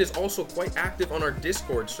 Now, Shane is also quite active on our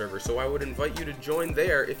Discord server, so I would invite you to join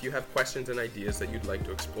there if you have questions and ideas that you'd like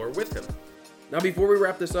to explore with him. Now, before we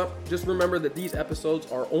wrap this up, just remember that these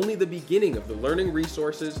episodes are only the beginning of the learning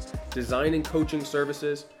resources, design and coaching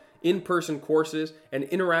services, in-person courses, and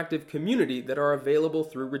interactive community that are available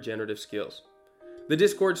through Regenerative Skills. The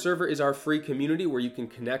Discord server is our free community where you can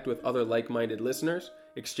connect with other like-minded listeners,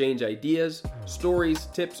 exchange ideas, stories,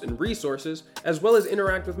 tips, and resources, as well as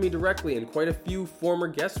interact with me directly and quite a few former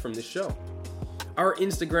guests from this show. Our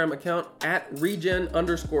Instagram account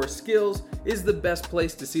 @regen_skills is the best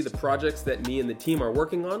place to see the projects that me and the team are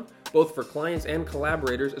working on, both for clients and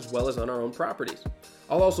collaborators, as well as on our own properties.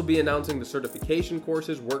 I'll also be announcing the certification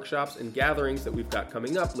courses, workshops, and gatherings that we've got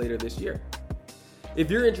coming up later this year.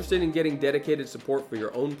 If you're interested in getting dedicated support for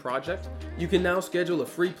your own project, you can now schedule a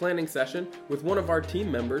free planning session with one of our team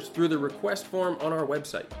members through the request form on our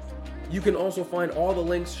website. You can also find all the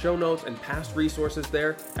links, show notes, and past resources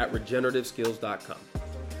there at regenerativeskills.com.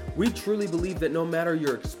 We truly believe that no matter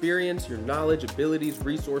your experience, your knowledge, abilities,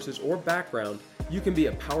 resources, or background, you can be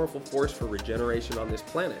a powerful force for regeneration on this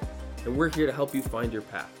planet, and we're here to help you find your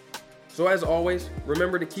path. So as always,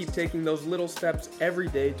 remember to keep taking those little steps every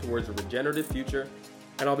day towards a regenerative future,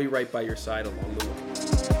 and I'll be right by your side along the way.